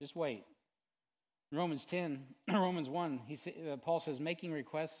 Just wait. In Romans 1, Paul says, making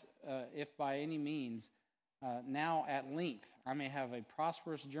requests, if by any means, now at length I may have a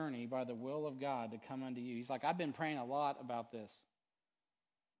prosperous journey by the will of God to come unto you. He's like, I've been praying a lot about this.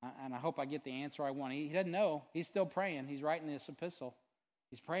 And I hope I get the answer I want. He doesn't know. He's still praying. He's writing this epistle.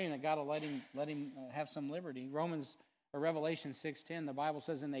 He's praying that God will let him have some liberty. Revelation 6:10, the Bible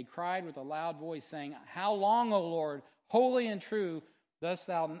says, and they cried with a loud voice, saying, how long, O Lord, holy and true, dost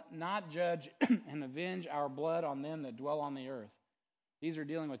thou not judge and avenge our blood on them that dwell on the earth? These are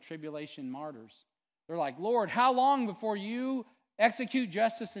dealing with tribulation martyrs. They're like, Lord, how long before you execute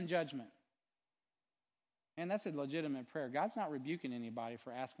justice and judgment? And that's a legitimate prayer. God's not rebuking anybody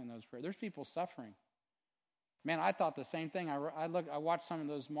for asking those prayers. There's people suffering. Man, I thought the same thing. I watched some of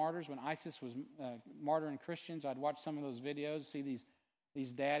those martyrs when ISIS was martyring Christians. I'd watch some of those videos, see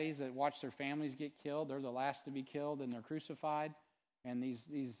these daddies that watch their families get killed. They're the last to be killed, and they're crucified. And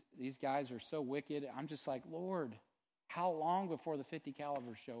these guys are so wicked. I'm just like, Lord, how long before the 50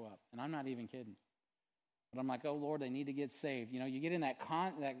 calibers show up? And I'm not even kidding. But I'm like, oh, Lord, they need to get saved. You get in that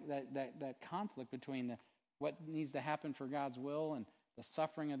conflict between what needs to happen for God's will and the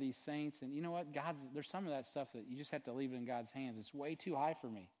suffering of these saints. And you know what? There's some of that stuff that you just have to leave it in God's hands. It's way too high for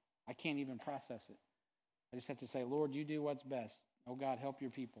me. I can't even process it. I just have to say, Lord, you do what's best. Oh, God, help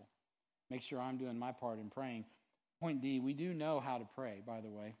your people. Make sure I'm doing my part in praying. Point D, we do know how to pray, by the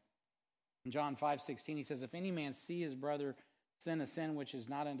way. In John 5:16, he says, if any man see his brother sin a sin which is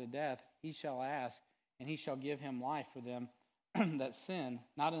not unto death, he shall ask, and he shall give him life for them that sin,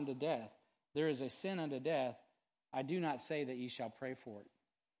 not unto death. There is a sin unto death. I do not say that ye shall pray for it.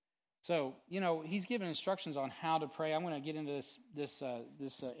 So, he's given instructions on how to pray. I'm going to get into this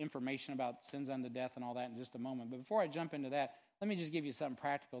information about sins unto death and all that in just a moment. But before I jump into that, let me just give you something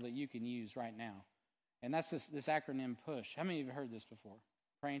practical that you can use right now. And that's this acronym PUSH. How many of you have heard this before?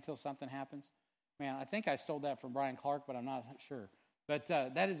 Pray until something happens? Man, I think I stole that from Brian Clark, but I'm not sure. But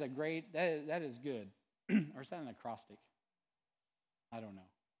that is that is good. Or is that an acrostic? I don't know.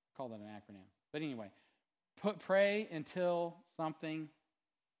 Call that an acronym. But anyway, pray until something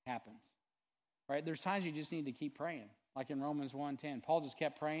happens. Right? There's times you just need to keep praying. Like in Romans 1:10. Paul just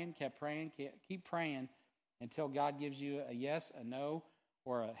kept praying, keep praying until God gives you a yes, a no,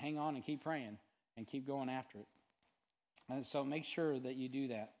 or a hang on and keep praying and keep going after it. And so make sure that you do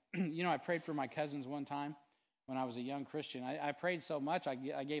that. I prayed for my cousins one time when I was a young Christian. I prayed so much, I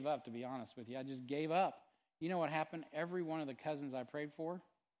gave up, to be honest with you. I just gave up. You know what happened? Every one of the cousins I prayed for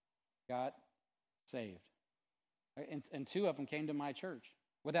got saved. And two of them came to my church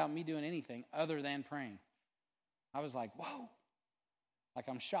without me doing anything other than praying. I was like, whoa. Like,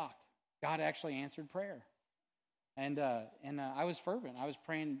 I'm shocked. God actually answered prayer. And I was fervent. I was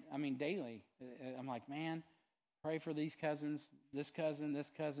praying, daily. I'm like, man, pray for these cousins, this cousin,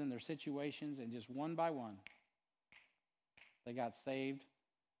 their situations, and just one by one, they got saved.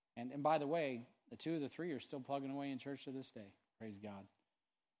 And by the way, the two of the three are still plugging away in church to this day. Praise God.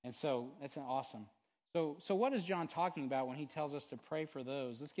 And so that's awesome. So what is John talking about when he tells us to pray for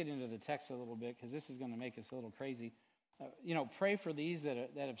those? Let's get into the text a little bit, because this is going to make us a little crazy. Pray for these that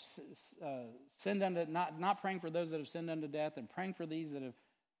have sinned unto, not praying for those that have sinned unto death, and praying for these that have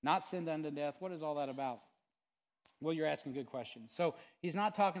not sinned unto death. What is all that about? Well, you're asking good questions. So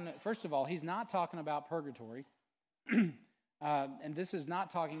first of all, he's not talking about purgatory. And this is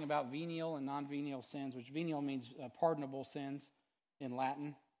not talking about venial and non-venial sins, which venial means pardonable sins in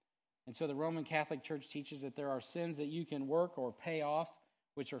Latin. And so the Roman Catholic Church teaches that there are sins that you can work or pay off,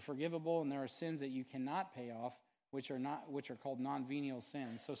 which are forgivable, and there are sins that you cannot pay off, which are called non-venial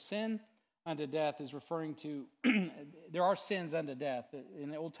sins. So sin unto death is referring to, there are sins unto death.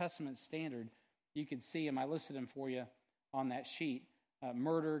 In the Old Testament standard, you can see them. I listed them for you on that sheet.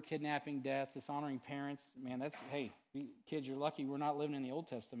 Murder, kidnapping, death, dishonoring parents. Man, hey, kids, you're lucky we're not living in the Old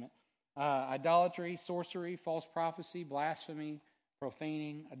Testament. Idolatry, sorcery, false prophecy, blasphemy,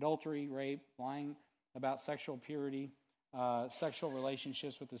 profaning, adultery, rape, lying about sexual purity, sexual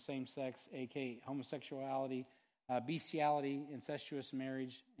relationships with the same sex, aka homosexuality, bestiality, incestuous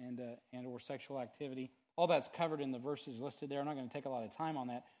marriage, and or sexual activity. All that's covered in the verses listed there. I'm not going to take a lot of time on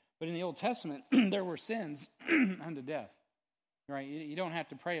that. But in the Old Testament, there were sins unto death. Right? You don't have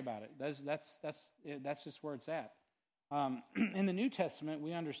to pray about it. That's just where it's at. In the New Testament,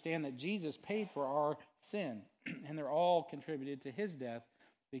 we understand that Jesus paid for our sin, and they're all contributed to his death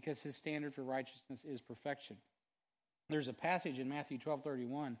because his standard for righteousness is perfection. There's a passage in Matthew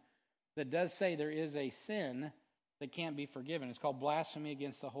 12:31 that does say there is a sin that can't be forgiven. It's called blasphemy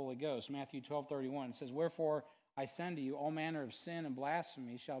against the Holy Ghost. Matthew 12:31 says, wherefore I send to you all manner of sin and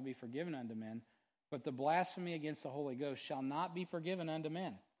blasphemy shall be forgiven unto men, but the blasphemy against the Holy Ghost shall not be forgiven unto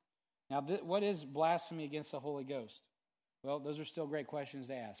men. Now, what is blasphemy against the Holy Ghost? Well, those are still great questions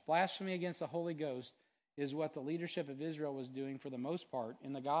to ask. Blasphemy against the Holy Ghost is what the leadership of Israel was doing for the most part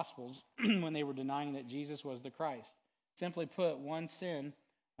in the Gospels when they were denying that Jesus was the Christ. Simply put, one sin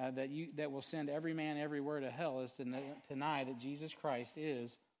that will send every man everywhere to hell is to deny that Jesus Christ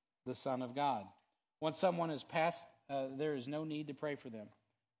is the Son of God. Once someone is passed, there is no need to pray for them.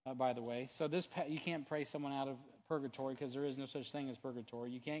 By the way, so you can't pray someone out of purgatory because there is no such thing as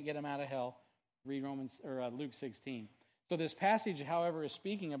purgatory. You can't get them out of hell. Read Luke 16. So this passage, however, is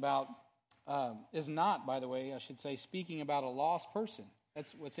speaking about is not, by the way, I should say, speaking about a lost person.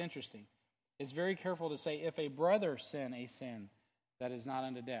 That's what's interesting. It's very careful to say if a brother sin a sin that is not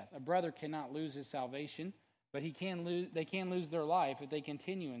unto death. A brother cannot lose his salvation, but they can lose their life if they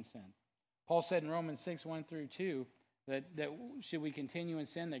continue in sin. Paul said in Romans 6:1-2. That should we continue in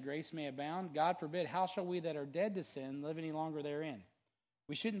sin that grace may abound? God forbid, how shall we that are dead to sin live any longer therein?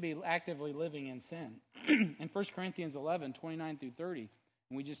 We shouldn't be actively living in sin. In 1 Corinthians 11:29-30,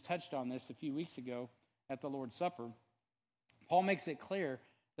 and we just touched on this a few weeks ago at the Lord's Supper, Paul makes it clear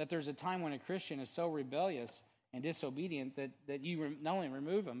that there's a time when a Christian is so rebellious and disobedient that you not only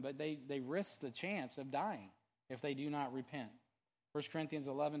remove them, but they risk the chance of dying if they do not repent. 1 Corinthians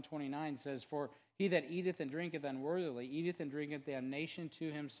 11:29 says, "For he that eateth and drinketh unworthily eateth and drinketh damnation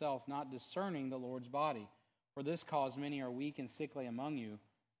to himself, not discerning the Lord's body. For this cause many are weak and sickly among you,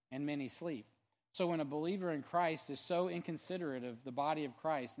 and many sleep." So when a believer in Christ is so inconsiderate of the body of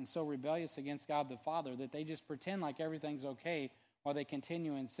Christ and so rebellious against God the Father that they just pretend like everything's okay while they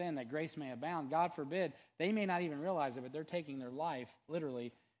continue in sin, that grace may abound, God forbid, they may not even realize it, but they're taking their life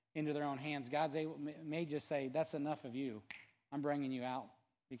literally into their own hands. God may just say, "That's enough of you. I'm bringing you out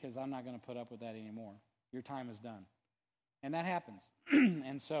because I'm not going to put up with that anymore. Your time is done." And that happens.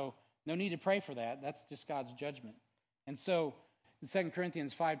 And so no need to pray for that. That's just God's judgment. And so in 2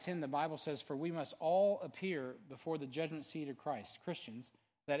 Corinthians 5:10, the Bible says, "For we must all appear before the judgment seat of Christ," Christians,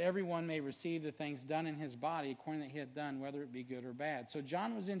 "that everyone may receive the things done in his body according that he had done, whether it be good or bad." So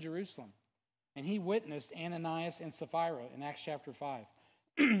John was in Jerusalem, and he witnessed Ananias and Sapphira in Acts chapter 5.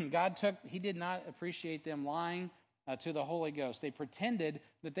 He did not appreciate them lying to the Holy Ghost. They pretended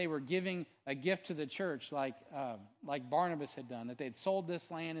that they were giving a gift to the church like Barnabas had done, that they had sold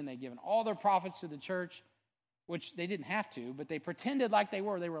this land and they'd given all their profits to the church, which they didn't have to, but they pretended like they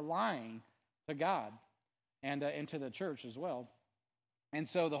were. They were lying to God and to the church as well. And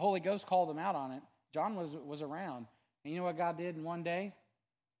so the Holy Ghost called them out on it. John was around. And you know what God did in one day?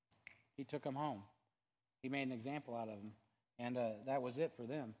 He took them home. He made an example out of them. And that was it for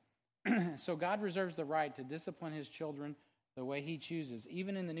them. So God reserves the right to discipline his children the way he chooses.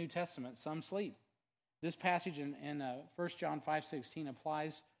 Even in the New Testament, some sleep. This passage in 1 John 5:16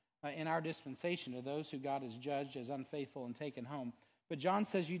 applies in our dispensation to those who God has judged as unfaithful and taken home. But John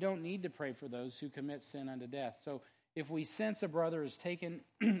says you don't need to pray for those who commit sin unto death. So if we sense a brother is taken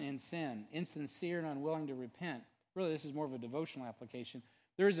in sin, insincere and unwilling to repent, really this is more of a devotional application,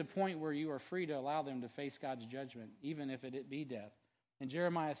 there is a point where you are free to allow them to face God's judgment, even if it be death. In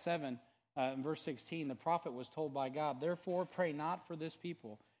Jeremiah 7, in verse 16, the prophet was told by God, "Therefore pray not for this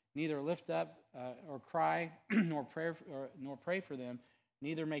people, neither lift up or cry, nor pray for them,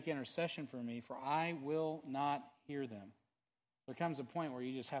 neither make intercession for me, for I will not hear them." There comes a point where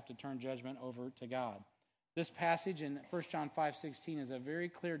you just have to turn judgment over to God. This passage in 1 John 5:16 has a very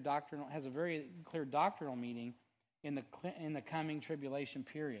clear doctrinal meaning in the coming tribulation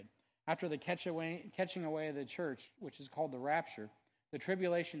period. After the catching away of the church, which is called the rapture, the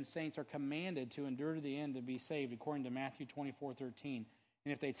tribulation saints are commanded to endure to the end to be saved, according to Matthew 24:13.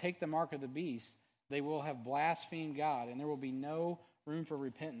 And if they take the mark of the beast, they will have blasphemed God, and there will be no room for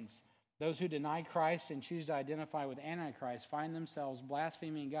repentance. Those who deny Christ and choose to identify with Antichrist find themselves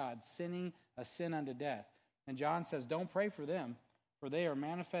blaspheming God, sinning a sin unto death. And John says, don't pray for them, for they are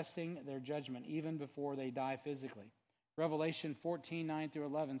manifesting their judgment even before they die physically. Revelation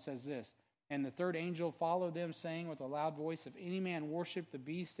 14:9-11 says this, "And the third angel followed them, saying with a loud voice, If any man worship the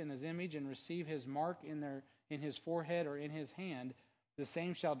beast in his image and receive his mark in his forehead or in his hand, the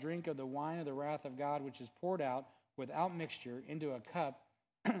same shall drink of the wine of the wrath of God, which is poured out without mixture into a cup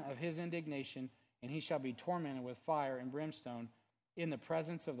of his indignation, and he shall be tormented with fire and brimstone in the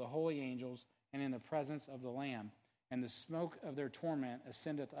presence of the holy angels and in the presence of the Lamb. And the smoke of their torment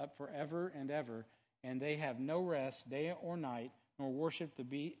ascendeth up forever and ever, and they have no rest day or night, nor worship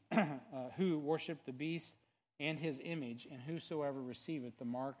who worship the beast and his image, and whosoever receiveth the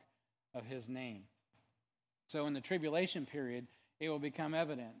mark of his name." So in the tribulation period, it will become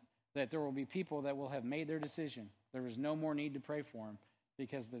evident that there will be people that will have made their decision. There is no more need to pray for them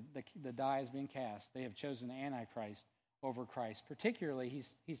because the die has been cast. They have chosen the Antichrist over Christ. Particularly,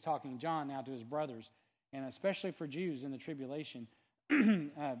 he's talking, John, now to his brothers, and especially for Jews in the tribulation,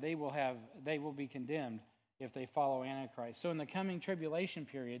 they will be condemned if they follow Antichrist. So in the coming tribulation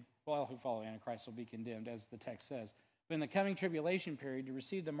period, all who follow Antichrist will be condemned, as the text says. But in the coming tribulation period, to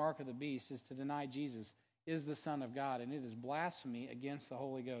receive the mark of the beast is to deny Jesus is the Son of God, and it is blasphemy against the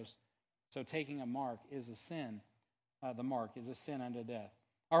Holy Ghost. So taking a mark is a sin. The mark is a sin unto death.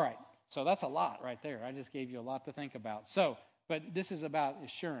 All right, so that's a lot right there. I just gave you a lot to think about. But this is about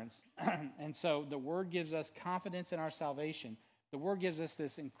assurance. And so the Word gives us confidence in our salvation. The Word gives us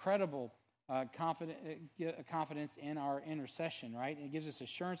this incredible confidence in our intercession, right? It gives us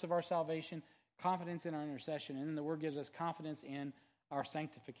assurance of our salvation, confidence in our intercession, and then the Word gives us confidence in our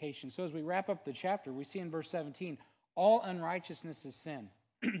sanctification. So as we wrap up the chapter, we see in verse 17, all unrighteousness is sin,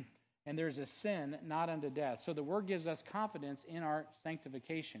 and there's a sin not unto death. So the Word gives us confidence in our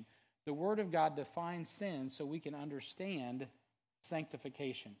sanctification. The Word of God defines sin so we can understand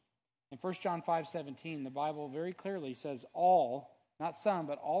sanctification. In 1 John 5:17, the Bible very clearly says all, not some,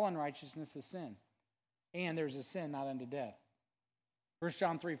 but all unrighteousness is sin. and there's a sin not unto death. 1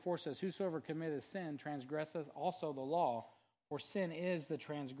 John 3:4 says, whosoever committeth sin transgresseth also the law, for sin is the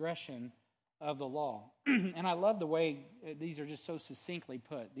transgression of the law. And I love the way these are just so succinctly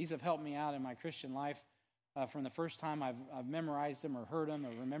put. These have helped me out in my Christian life from the first time I've memorized them or heard them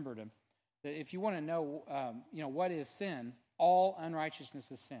or remembered them. That if you want to know, what is sin, all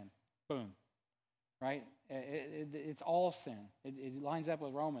unrighteousness is sin. Boom. Right? It's all sin. It lines up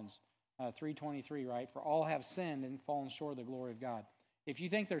with Romans 3:23, right? For all have sinned and fallen short of the glory of God. If you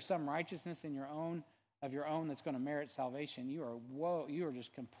think there's some righteousness in your own that's going to merit salvation, you are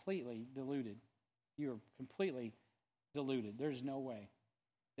just completely deluded. You are completely deluded. There's no way.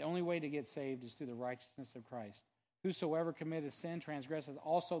 The only way to get saved is through the righteousness of Christ. Whosoever committeth sin transgresseth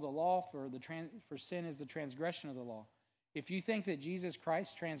also the law, for sin is the transgression of the law. If you think that Jesus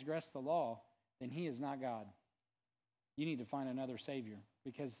Christ transgressed the law, then he is not God. You need to find another Savior,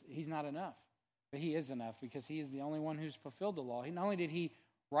 because he's not enough. But he is enough, because he is the only one who's fulfilled the law. Not only did he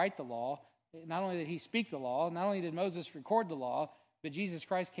write the law, not only did he speak the law, not only did Moses record the law, but Jesus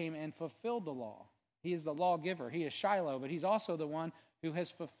Christ came and fulfilled the law. He is the lawgiver. He is Shiloh, but he's also the one who has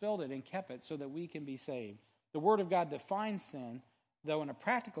fulfilled it and kept it so that we can be saved. The Word of God defines sin, though in a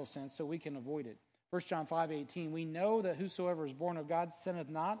practical sense, so we can avoid it. 1 John 5:18, we know that whosoever is born of God sinneth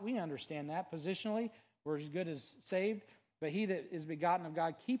not. We understand that positionally. We're as good as saved. But he that is begotten of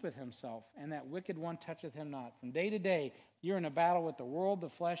God keepeth himself, and that wicked one toucheth him not. From day to day, you're in a battle with the world, the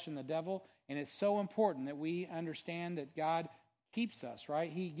flesh, and the devil, and it's so important that we understand that God keeps us,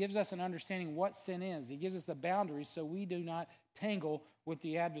 right? He gives us an understanding what sin is. He gives us the boundaries so we do not tangle with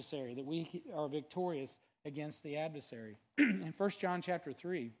the adversary, that we are victorious against the adversary. In 1 John chapter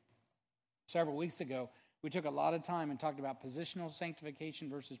 3, several weeks ago, we took a lot of time and talked about positional sanctification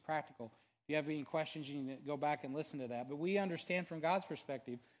versus practical. If you have any questions, you need to go back and listen to that. But we understand from God's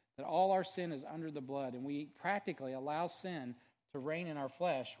perspective that all our sin is under the blood, and we practically allow sin to reign in our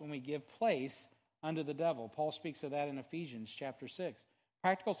flesh when we give place unto the devil. Paul speaks of that in Ephesians chapter 6.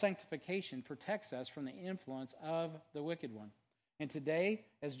 Practical sanctification protects us from the influence of the wicked one. And today,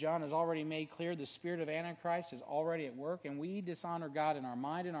 as John has already made clear, the spirit of Antichrist is already at work, and we dishonor God in our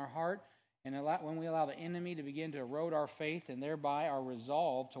mind and our heart, and when we allow the enemy to begin to erode our faith and thereby our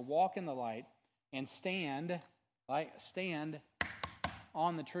resolve to walk in the light and stand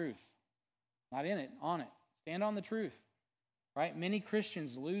on the truth. Not in it, on it. Stand on the truth. Right? Many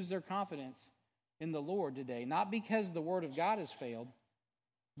Christians lose their confidence in the Lord today, not because the Word of God has failed,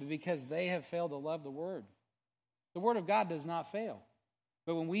 but because they have failed to love the Word. The Word of God does not fail.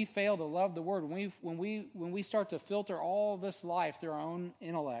 But when we fail to love the Word, when we start to filter all this life through our own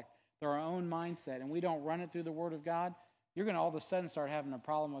intellect, through our own mindset, and we don't run it through the Word of God, you're going to all of a sudden start having a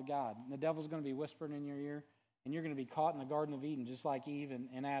problem with God. And the devil's going to be whispering in your ear, and you're going to be caught in the Garden of Eden, just like Eve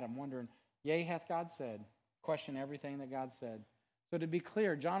and Adam, wondering, yea, hath God said? Question everything that God said. So to be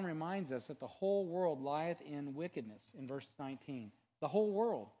clear, John reminds us that the whole world lieth in wickedness in verse 19. The whole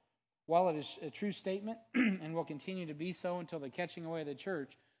world. While it is a true statement and will continue to be so until the catching away of the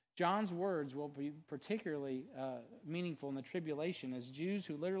church, John's words will be particularly meaningful in the tribulation as Jews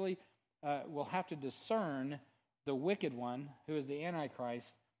who literally will have to discern the wicked one, who is the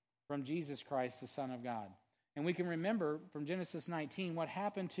Antichrist, from Jesus Christ, the Son of God. And we can remember from Genesis 19 what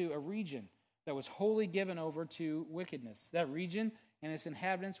happened to a region that was wholly given over to wickedness. That region and its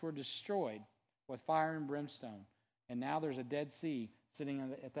inhabitants were destroyed with fire and brimstone. And now there's a Dead Sea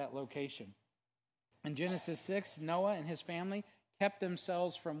sitting at that location. In Genesis 6, Noah and his family kept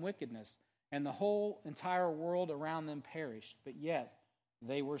themselves from wickedness, and the whole entire world around them perished. But yet,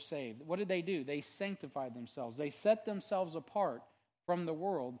 they were saved. What did they do? They sanctified themselves. They set themselves apart from the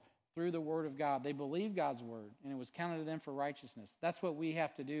world through the Word of God. They believed God's Word, and it was counted to them for righteousness. That's what we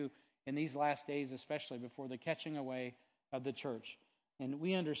have to do in these last days, especially before the catching away of the church. And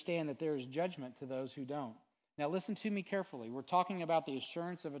we understand that there is judgment to those who don't. Now listen to me carefully. We're talking about the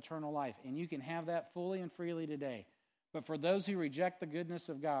assurance of eternal life, and you can have that fully and freely today. But for those who reject the goodness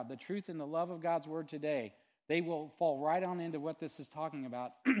of God, the truth and the love of God's Word today, they will fall right on into what this is talking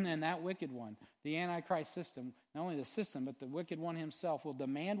about. And that wicked one, the Antichrist system, not only the system, but the wicked one himself will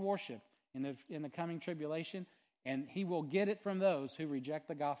demand worship in the coming tribulation, and he will get it from those who reject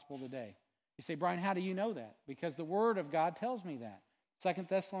the gospel today. You say, Brian, how do you know that? Because the Word of God tells me that. 2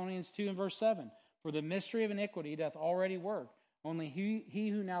 Thessalonians 2 and verse 7, for the mystery of iniquity doth already work. Only he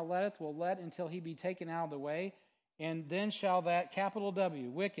who now letteth will let until he be taken out of the way, and then shall that, capital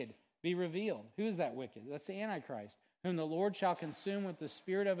W, wicked, be revealed. Who is that wicked? That's the Antichrist, whom the Lord shall consume with the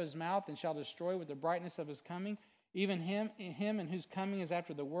spirit of his mouth and shall destroy with the brightness of his coming. Even him in whose coming is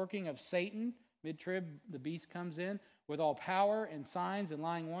after the working of Satan. Mid-trib, the beast comes in with all power and signs and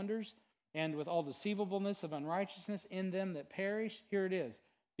lying wonders, and with all deceivableness of unrighteousness in them that perish. Here it is.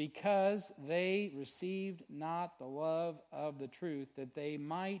 Because they received not the love of the truth, that they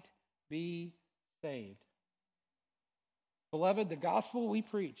might be saved. Beloved, the gospel we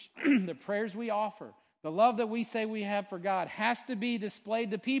preach, the prayers we offer, the love that we say we have for God has to be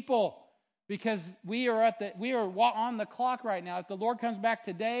displayed to people, because we are on the clock right now. If the Lord comes back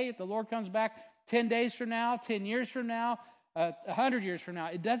today, if the Lord comes back 10 days from now, 10 years from now, 100 years from now,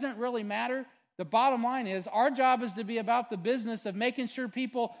 it doesn't really matter. The bottom line is our job is to be about the business of making sure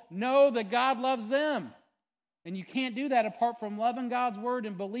people know that God loves them. And you can't do that apart from loving God's word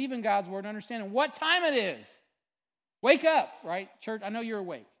and believing God's word and understanding what time it is. Wake up, right? Church, I know you're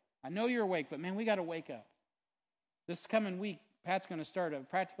awake. But man, we got to wake up. This coming week, Pat's going to start a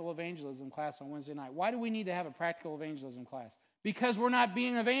practical evangelism class on Wednesday night. Why do we need to have a practical evangelism class? Because we're not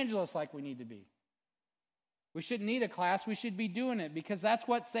being evangelists like we need to be. We shouldn't need a class. We should be doing it, because that's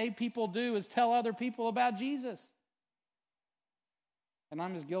what saved people do, is tell other people about Jesus. And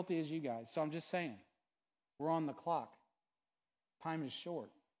I'm as guilty as you guys. So I'm just saying, we're on the clock. Time is short.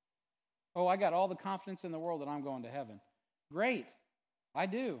 Oh, I got all the confidence in the world that I'm going to heaven. Great. I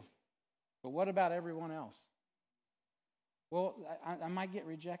do. But what about everyone else? Well, I might get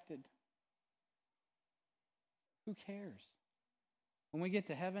rejected. Who cares? When we get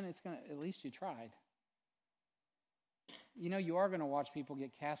to heaven, it's going to, at least you tried. You know, you are going to watch people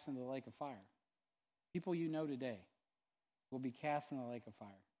get cast into the lake of fire. People you know today will be cast into the lake of fire.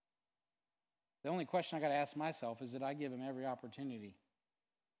 The only question I got to ask myself is, that I give them every opportunity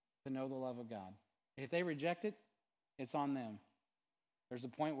to know the love of God. If they reject it, it's on them. There's a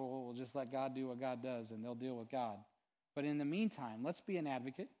point where we'll just let God do what God does, and they'll deal with God. But in the meantime, let's be an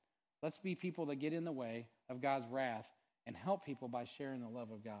advocate. Let's be people that get in the way of God's wrath and help people by sharing the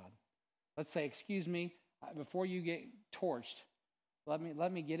love of God. Let's say, excuse me, before you get torched,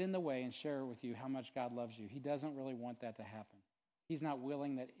 let me get in the way and share with you how much God loves you. He doesn't really want that to happen. He's not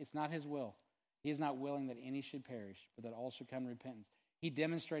willing that, it's not his will. He is not willing that any should perish, but that all should come to repentance. He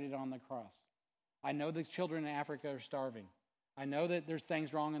demonstrated on the cross. I know the children in Africa are starving. I know that there's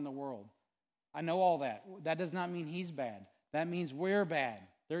things wrong in the world. I know all that. That does not mean he's bad. That means we're bad.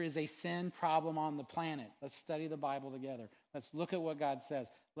 There is a sin problem on the planet. Let's study the Bible together. Let's look at what God says.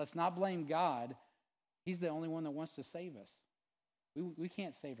 Let's not blame God. He's the only one that wants to save us. We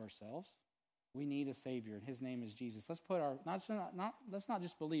can't save ourselves. We need a Savior, and his name is Jesus. Let's let's not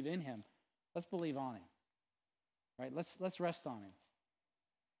just believe in him. Let's believe on him. Right? Let's rest on him.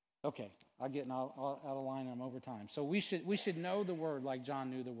 Okay, I'm getting out of line. I'm over time. So we should know the word like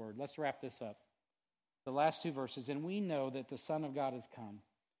John knew the word. Let's wrap this up. The last two verses. And we know that the Son of God has come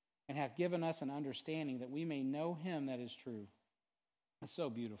and hath given us an understanding that we may know him that is true. It's so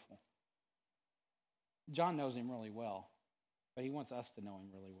beautiful. John knows him really well, but he wants us to know him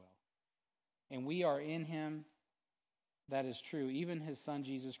really well. And we are in him that is true, even his Son,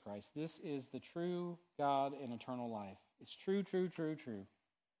 Jesus Christ. This is the true God and eternal life. It's true, true, true, true.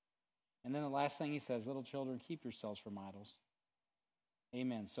 And then the last thing he says, little children, keep yourselves from idols.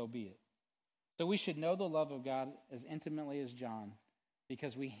 Amen, so be it. So we should know the love of God as intimately as John,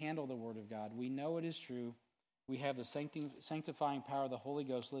 because we handle the word of God. We know it is true. We have the sanctifying power of the Holy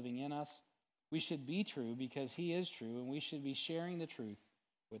Ghost living in us. We should be true because he is true, and we should be sharing the truth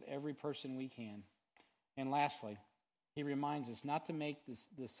with every person we can. And lastly, he reminds us not to make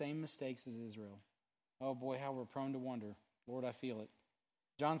the same mistakes as Israel. Oh boy, how we're prone to wonder. Lord, I feel it.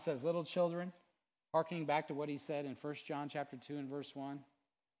 John says, little children, hearkening back to what he said in 1 John chapter 2 and verse 1,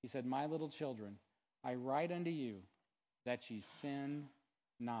 he said, my little children, I write unto you that ye sin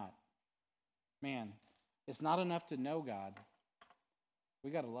not. Man, it's not enough to know God. We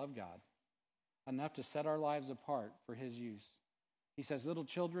got to love God. Enough to set our lives apart for his use. He says, little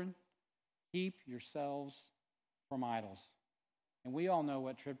children, keep yourselves from idols. And we all know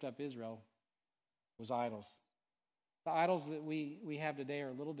what tripped up Israel was idols. The idols that we have today are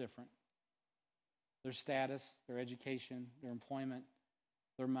a little different. Their status, their education, their employment,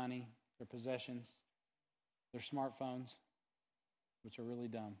 their money, their possessions, their smartphones, which are really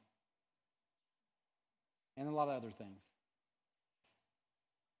dumb, and a lot of other things.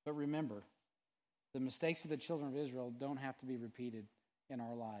 But remember, the mistakes of the children of Israel don't have to be repeated in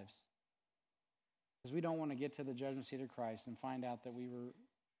our lives. Because we don't want to get to the judgment seat of Christ and find out that we were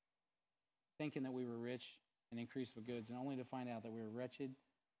thinking that we were rich and increased with goods, and only to find out that we were wretched,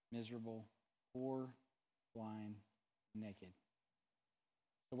 miserable, poor, blind, naked.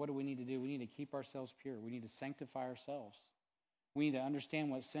 So what do we need to do? We need to keep ourselves pure. We need to sanctify ourselves. We need to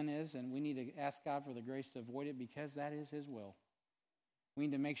understand what sin is, and we need to ask God for the grace to avoid it, because that is his will. We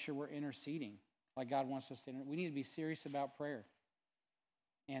need to make sure we're interceding like God wants us to. We need to be serious about prayer.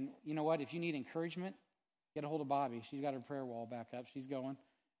 And you know what? If you need encouragement, get a hold of Bobby. She's got her prayer wall back up. She's going.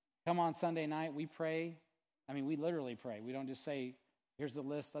 Come on Sunday night. We pray. I mean, we literally pray. We don't just say, here's the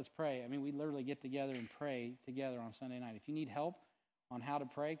list, let's pray. I mean, we literally get together and pray together on Sunday night. If you need help on how to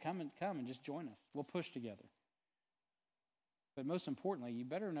pray, come and just join us. We'll push together. But most importantly, you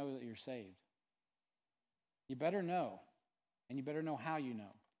better know that you're saved. You better know, and you better know how you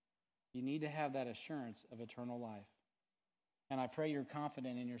know. You need to have that assurance of eternal life. And I pray you're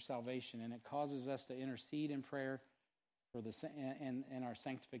confident in your salvation, and it causes us to intercede in prayer for and our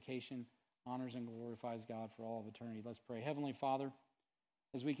sanctification honors and glorifies God for all of eternity. Let's pray. Heavenly Father,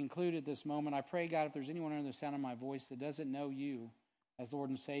 as we conclude at this moment, I pray, God, if there's anyone under the sound of my voice that doesn't know you as Lord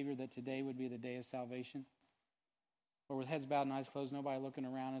and Savior, that today would be the day of salvation. Or with heads bowed and eyes closed, nobody looking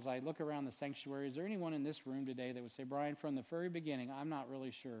around. As I look around the sanctuary, is there anyone in this room today that would say, Brian, from the very beginning, I'm not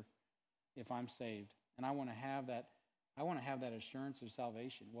really sure if I'm saved, and I want to have that assurance of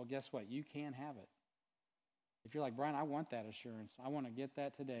salvation? Well, guess what? You can have it. If you're like, Brian, I want that assurance. I want to get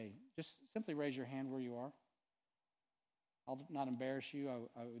that today. Just simply raise your hand where you are. I'll not embarrass you.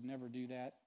 I would never do that.